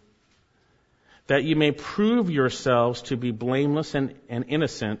disputing, that you may prove yourselves to be blameless and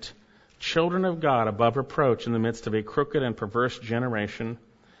innocent, children of God above reproach in the midst of a crooked and perverse generation,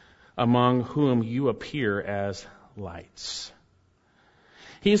 among whom you appear as lights.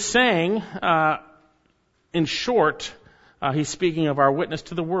 He's saying, in short, he's speaking of our witness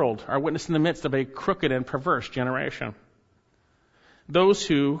to the world, our witness in the midst of a crooked and perverse generation. Those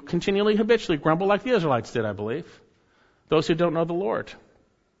who continually, habitually grumble like the Israelites did, I believe. Those who don't know the Lord.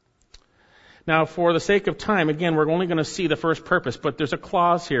 Now, for the sake of time, again, we're only going to see the first purpose, but there's a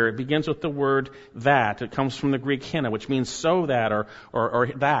clause here. It begins with the word that. It comes from the Greek hina, which means so that or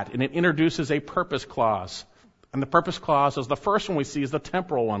that, and it introduces a purpose clause. And the purpose clause is the first one we see is the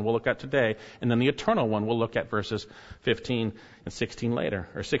temporal one we'll look at today, and then the eternal one we'll look at verses 15 and 16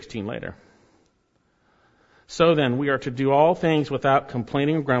 later. So then, we are to do all things without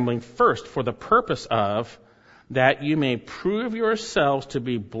complaining or grumbling, first for the purpose of that you may prove yourselves to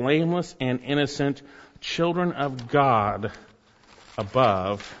be blameless and innocent, children of God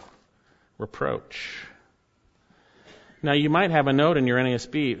above reproach. Now, you might have a note in your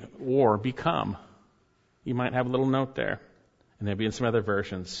NASB, or become. You might have a little note there, and maybe in some other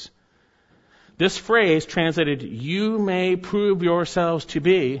versions. This phrase, translated, you may prove yourselves to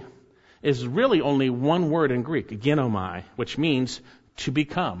be, is really only one word in Greek, ginomai, which means to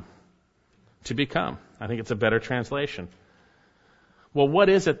become. To become. I think it's a better translation. Well, what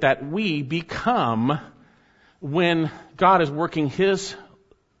is it that we become when God is working His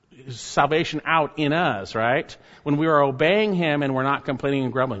salvation out in us, right? When we are obeying Him and we're not complaining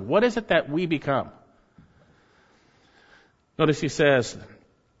and grumbling. What is it that we become? Notice he says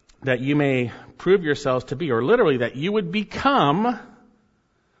that you may prove yourselves to be, or literally that you would become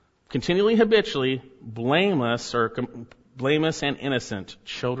continually, habitually, blameless and innocent,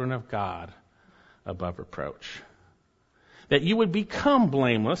 children of God above reproach. That you would become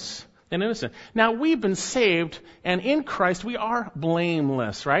blameless and innocent. Now, we've been saved, and in Christ we are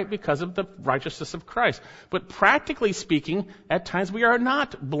blameless, right? Because of the righteousness of Christ. But practically speaking, at times we are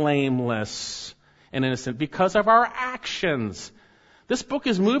not blameless and innocent because of our actions. This book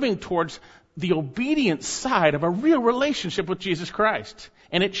is moving towards the obedient side of a real relationship with Jesus Christ.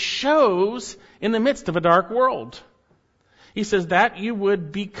 And it shows in the midst of a dark world. He says that you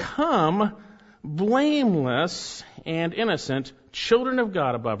would become blameless and innocent, children of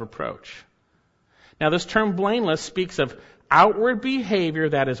God above reproach. Now, this term blameless speaks of outward behavior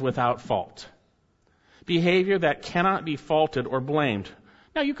that is without fault. Behavior that cannot be faulted or blamed.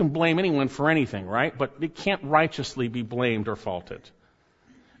 Now, you can blame anyone for anything, right? But it can't righteously be blamed or faulted.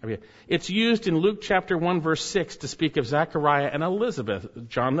 It's used in Luke chapter 1, verse 6 to speak of Zechariah and Elizabeth,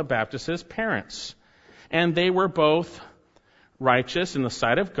 John the Baptist's parents. And they were both righteous in the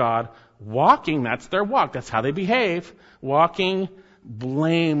sight of God, walking, that's their walk, that's how they behave, walking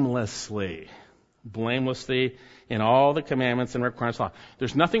blamelessly in all the commandments and requirements of law.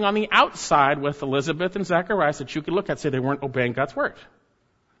 There's nothing on the outside with Elizabeth and Zacharias that you could look at and say they weren't obeying God's word.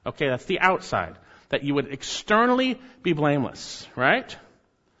 Okay, that's the outside. That you would externally be blameless, right?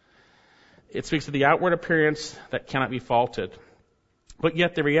 It speaks of the outward appearance that cannot be faulted. But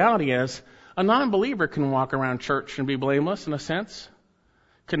yet the reality is, a non-believer can walk around church and be blameless in a sense.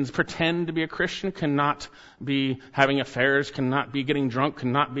 can pretend to be a Christian, cannot be having affairs, cannot be getting drunk,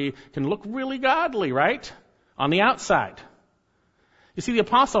 can look really godly, right? On the outside. You see, the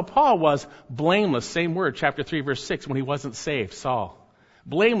Apostle Paul was blameless, same word, chapter 3, verse 6, when he wasn't saved, Saul.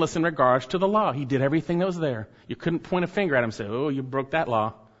 Blameless in regards to the law. He did everything that was there. You couldn't point a finger at him and say, oh, you broke that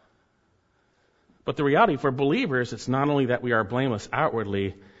law. But the reality for believers, it's not only that we are blameless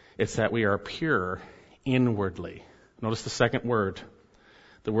outwardly, it's that we are pure inwardly. Notice the second word,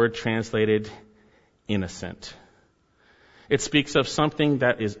 the word translated innocent. It speaks of something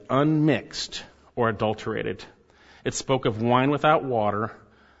that is unmixed or adulterated. It spoke of wine without water,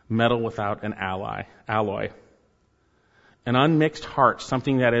 metal without an alloy. An unmixed heart,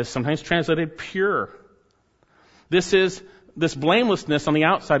 something that is sometimes translated pure. This blamelessness on the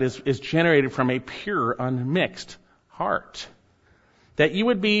outside is generated from a pure, unmixed heart. That you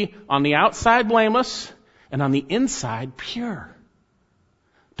would be on the outside blameless and on the inside pure.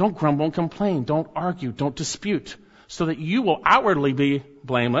 Don't grumble and complain. Don't argue. Don't dispute. So that you will outwardly be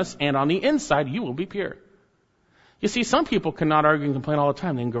blameless and on the inside you will be pure. You see, some people cannot argue and complain all the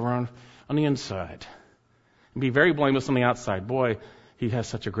time. They can go around on the inside and be very blameless on the outside. Boy, he has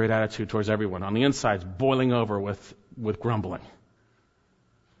such a great attitude towards everyone. On the inside, it's boiling over with grumbling.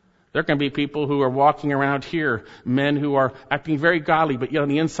 There can be people who are walking around here, men who are acting very godly, but yet on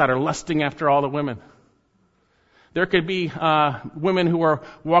the inside are lusting after all the women. There could be women who are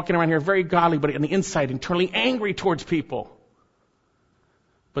walking around here very godly, but on the inside internally angry towards people.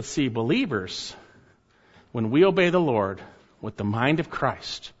 But see, believers, when we obey the Lord with the mind of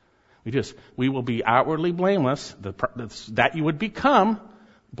Christ, we will be outwardly blameless, that you would become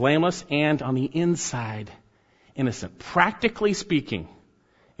blameless and on the inside innocent. Practically speaking,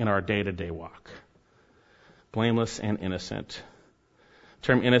 in our day-to-day walk. Blameless and innocent. The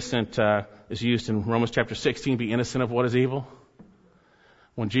term innocent is used in Romans chapter 16, be innocent of what is evil.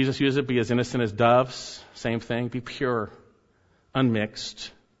 When Jesus used it, be as innocent as doves. Same thing, be pure,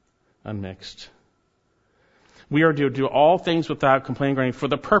 unmixed. We are to do all things without complaining or grumbling for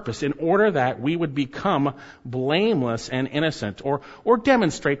the purpose, in order that we would become blameless and innocent, or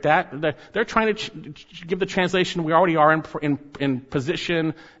demonstrate that. They're trying to give the translation we already are in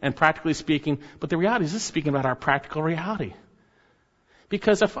position and practically speaking, but the reality is this is speaking about our practical reality.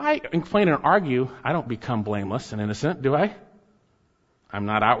 Because if I complain and argue, I don't become blameless and innocent, do I? I'm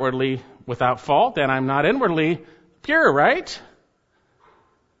not outwardly without fault, and I'm not inwardly pure, right?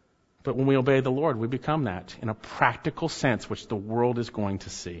 But when we obey the Lord, we become that in a practical sense, which the world is going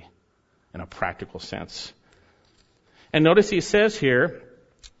to see in a practical sense. And notice he says here,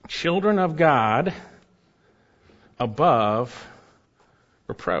 children of God above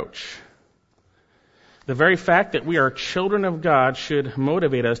reproach. The very fact that we are children of God should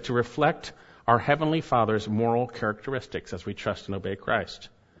motivate us to reflect our Heavenly Father's moral characteristics as we trust and obey Christ.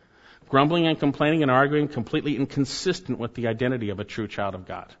 Grumbling and complaining and arguing completely inconsistent with the identity of a true child of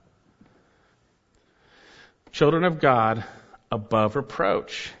God. Children of God above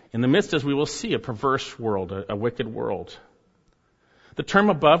reproach. In the midst, as we will see, a perverse world, a wicked world. The term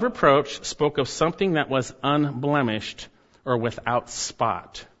above reproach spoke of something that was unblemished or without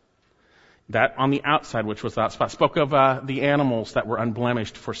spot. That on the outside, which was without spot, spoke of the animals that were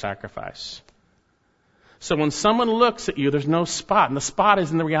unblemished for sacrifice. So when someone looks at you, there's no spot, and the spot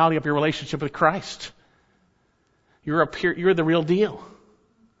is in the reality of your relationship with Christ. You're the real deal.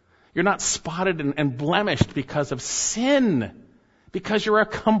 You're not spotted and blemished because of sin, because you're a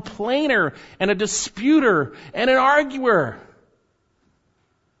complainer and a disputer and an arguer.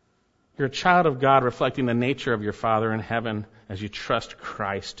 You're a child of God reflecting the nature of your Father in heaven as you trust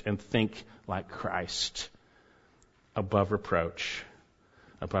Christ and think like Christ. Above reproach.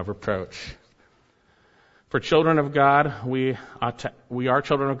 Above reproach. For children of God, we are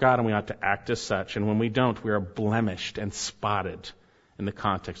children of God and we ought to act as such. And when we don't, we are blemished and spotted in the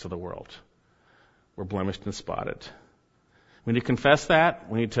context of the world. We're blemished and spotted. We need to confess that.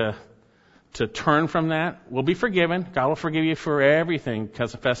 We need to turn from that. We'll be forgiven. God will forgive you for everything.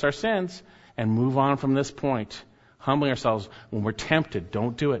 Confess our sins and move on from this point. Humbling ourselves. When we're tempted,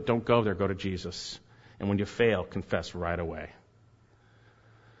 don't do it. Don't go there. Go to Jesus. And when you fail, confess right away.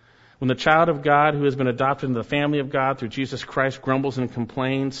 When the child of God who has been adopted into the family of God through Jesus Christ grumbles and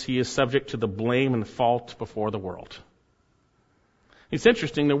complains, he is subject to the blame and fault before the world. It's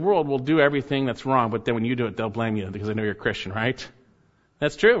interesting, the world will do everything that's wrong, but then when you do it, they'll blame you because they know you're a Christian, right?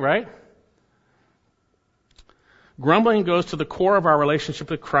 That's true, right? Grumbling goes to the core of our relationship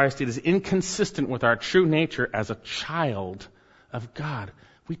with Christ. It is inconsistent with our true nature as a child of God.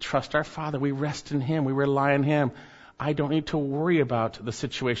 We trust our Father. We rest in Him. We rely on Him. I don't need to worry about the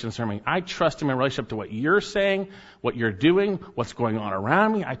situation surrounding me. I trust him in relationship to what you're saying, what you're doing, what's going on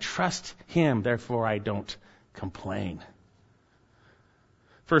around me. I trust him, therefore I don't complain.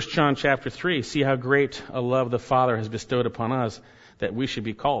 1 John chapter 3, see how great a love the Father has bestowed upon us, that we should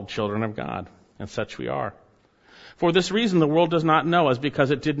be called children of God, and such we are. For this reason the world does not know us, because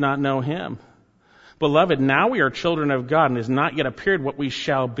it did not know him. Beloved, now we are children of God, and it has not yet appeared what we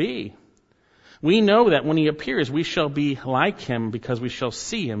shall be. We know that when he appears, we shall be like him, because we shall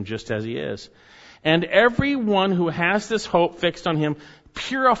see him just as he is. And everyone who has this hope fixed on him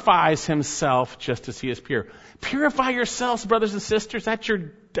purifies himself just as he is pure. Purify yourselves, brothers and sisters. That's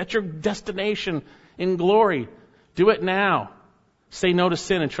your destination in glory. Do it now. Say no to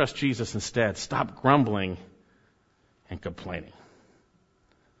sin and trust Jesus instead. Stop grumbling and complaining.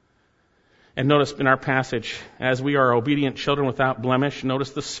 And notice in our passage, as we are obedient children without blemish,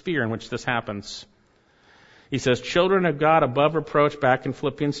 notice the sphere in which this happens. He says, children of God above reproach, back in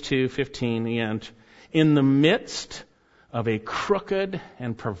Philippians 2:15, the end, in the midst of a crooked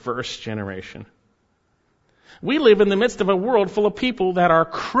and perverse generation. We live in the midst of a world full of people that are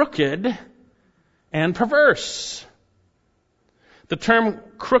crooked and perverse. The term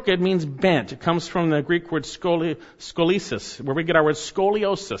crooked means bent. It comes from the Greek word skoliosis, where we get our word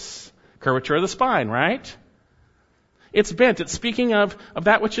scoliosis, curvature of the spine, right? It's bent. It's speaking of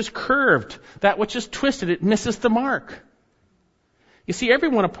that which is curved, that which is twisted. It misses the mark. You see,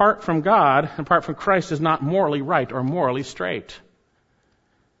 everyone apart from God, apart from Christ, is not morally right or morally straight,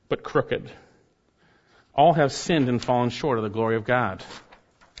 but crooked. All have sinned and fallen short of the glory of God.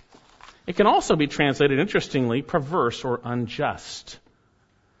 It can also be translated, interestingly, perverse or unjust.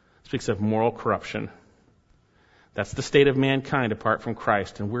 It speaks of moral corruption. That's the state of mankind apart from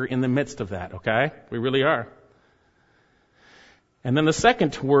Christ, and we're in the midst of that, okay? We really are. And then the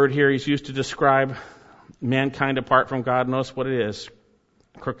second word here is used to describe mankind apart from God. Notice what it is: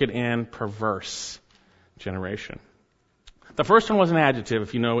 crooked and perverse generation. The first one was an adjective,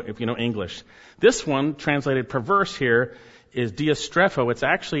 if you know English. This one, translated perverse here, is diastrepho.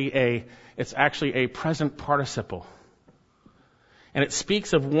 It's actually a present participle. And it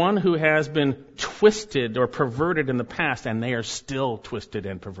speaks of one who has been twisted or perverted in the past, and they are still twisted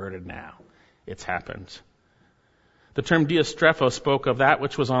and perverted now. It's happened. The term diastrepho spoke of that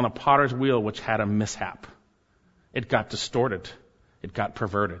which was on a potter's wheel which had a mishap. It got distorted. It got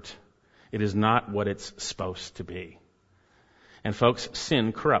perverted. It is not what it's supposed to be. And folks,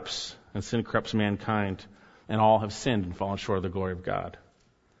 sin corrupts, and sin corrupts mankind, and all have sinned and fallen short of the glory of God.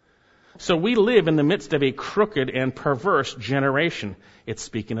 So we live in the midst of a crooked and perverse generation. It's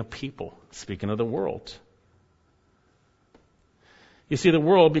speaking of people, speaking of the world. You see, the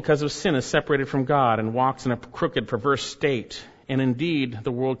world, because of sin, is separated from God and walks in a crooked, perverse state. And indeed,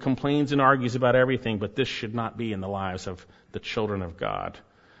 the world complains and argues about everything, but this should not be in the lives of the children of God,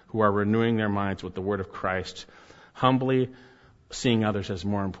 who are renewing their minds with the word of Christ, humbly seeing others as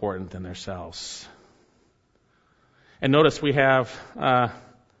more important than themselves. And notice we have,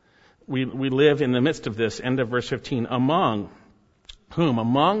 we live in the midst of this, end of verse 15, among whom?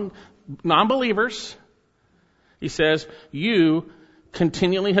 Among non-believers. He says, you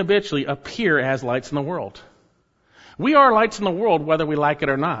continually, habitually appear as lights in the world. We are lights in the world whether we like it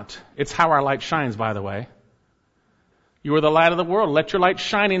or not. It's how our light shines, by the way. You are the light of the world. Let your light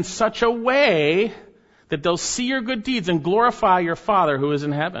shine in such a way that they'll see your good deeds and glorify your Father who is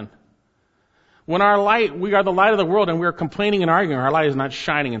in heaven. When our light, we are the light of the world and we're complaining and arguing, our light is not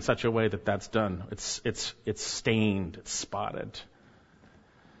shining in such a way that that's done. It's stained, it's spotted.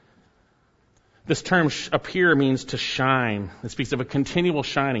 This term appear means to shine. It speaks of a continual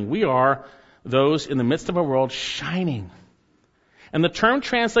shining. We are those in the midst of a world shining. And the term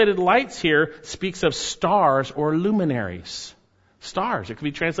translated lights here speaks of stars or luminaries. Stars. It could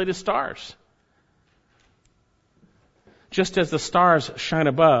be translated stars. Just as the stars shine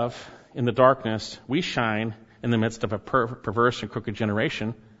above in the darkness, we shine in the midst of a perverse and crooked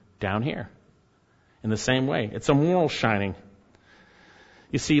generation down here. In the same way. It's a moral shining.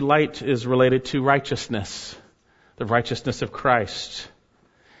 You see, light is related to righteousness, the righteousness of Christ.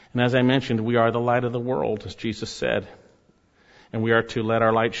 And as I mentioned, we are the light of the world, as Jesus said. And we are to let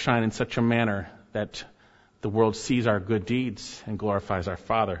our light shine in such a manner that the world sees our good deeds and glorifies our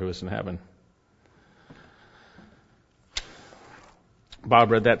Father who is in heaven.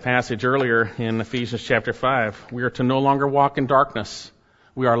 Bob read that passage earlier in Ephesians chapter 5. We are to no longer walk in darkness.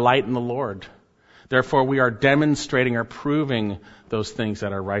 We are light in the Lord. Therefore, we are demonstrating or proving those things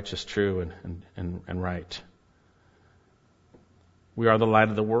that are righteous, true, and right. We are the light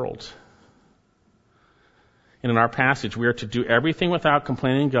of the world. And in our passage, we are to do everything without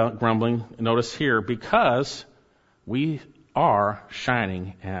complaining and grumbling. Notice here, because We are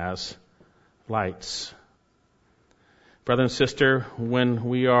shining as lights. Brother and sister, when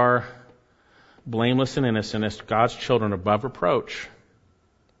we are blameless and innocent as God's children above reproach,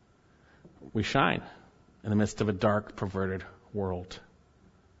 we shine in the midst of a dark, perverted world.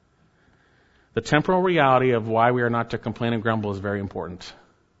 The temporal reality of why we are not to complain and grumble is very important.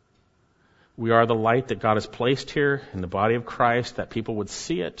 We are the light that God has placed here in the body of Christ, that people would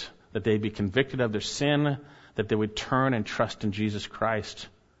see it, that they'd be convicted of their sin, that they would turn and trust in Jesus Christ.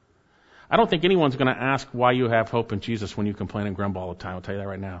 I don't think anyone's going to ask why you have hope in Jesus when you complain and grumble all the time. I'll tell you that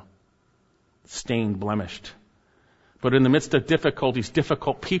right now. Stained, blemished. But in the midst of difficulties,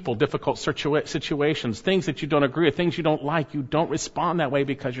 difficult people, difficult situations, things that you don't agree with, things you don't like, you don't respond that way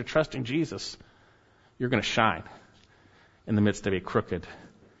because you're trusting Jesus. You're going to shine in the midst of a crooked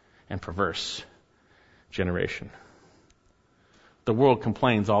and perverse generation. The world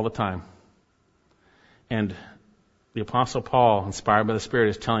complains all the time. And the Apostle Paul, inspired by the Spirit,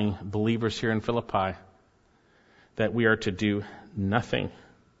 is telling believers here in Philippi that we are to do nothing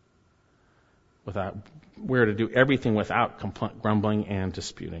without, we are to do everything without grumbling and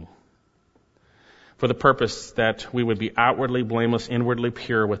disputing. For the purpose that we would be outwardly blameless, inwardly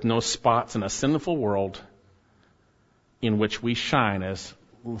pure, with no spots in a sinful world in which we shine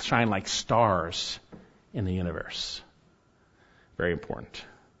like stars in the universe. Very important.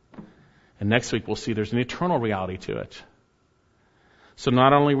 And next week we'll see there's an eternal reality to it. So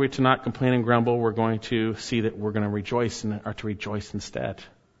not only are we to not complain and grumble, we're going to see that we're going to rejoice and are to rejoice instead.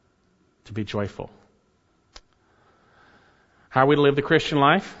 To be joyful. How are we to live the Christian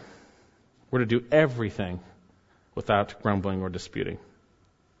life? We're to do everything without grumbling or disputing.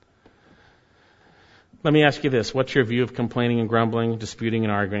 Let me ask you this. What's your view of complaining and grumbling, disputing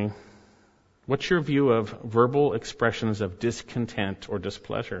and arguing? What's your view of verbal expressions of discontent or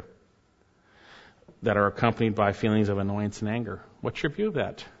displeasure that are accompanied by feelings of annoyance and anger? What's your view of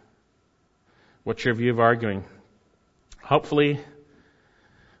that? What's your view of arguing? Hopefully,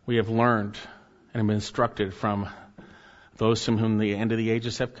 we have learned and been instructed from those from whom the end of the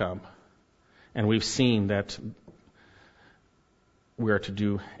ages have come. And we've seen that we are to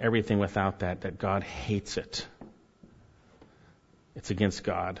do everything without that God hates it. It's against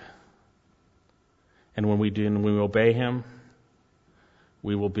God. And when we do, and we obey Him,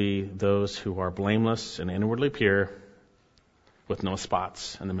 we will be those who are blameless and inwardly pure, with no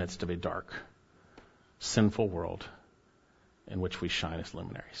spots in the midst of a dark, sinful world in which we shine as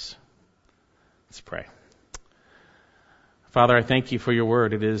luminaries. Let's pray. Father, I thank you for your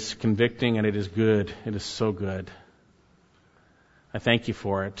word. It is convicting and it is good. It is so good. I thank you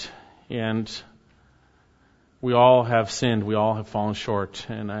for it. And we all have sinned. We all have fallen short.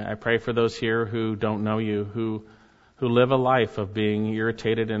 And I pray for those here who don't know you, who live a life of being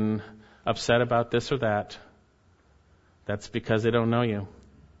irritated and upset about this or that. That's because they don't know you.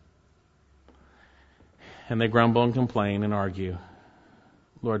 And they grumble and complain and argue.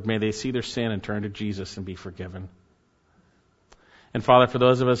 Lord, may they see their sin and turn to Jesus and be forgiven. And Father, for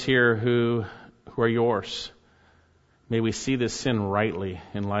those of us here who are yours, may we see this sin rightly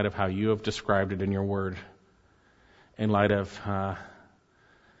in light of how you have described it in your word, in light of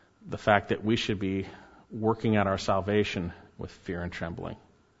the fact that we should be working out our salvation with fear and trembling.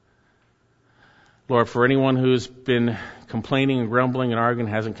 Lord, for anyone who's been complaining and grumbling and arguing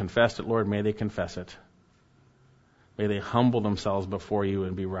and hasn't confessed it, Lord, may they confess it. May they humble themselves before you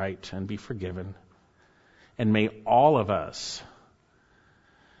and be right and be forgiven. And may all of us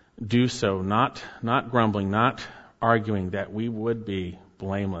do so, not grumbling, not arguing, that we would be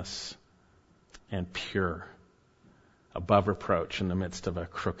blameless and pure, above reproach in the midst of a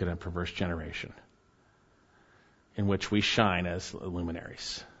crooked and perverse generation in which we shine as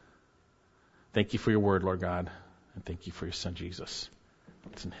luminaries. Thank you for your word, Lord God, and thank you for your Son, Jesus.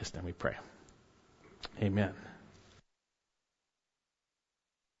 It's in His name we pray. Amen.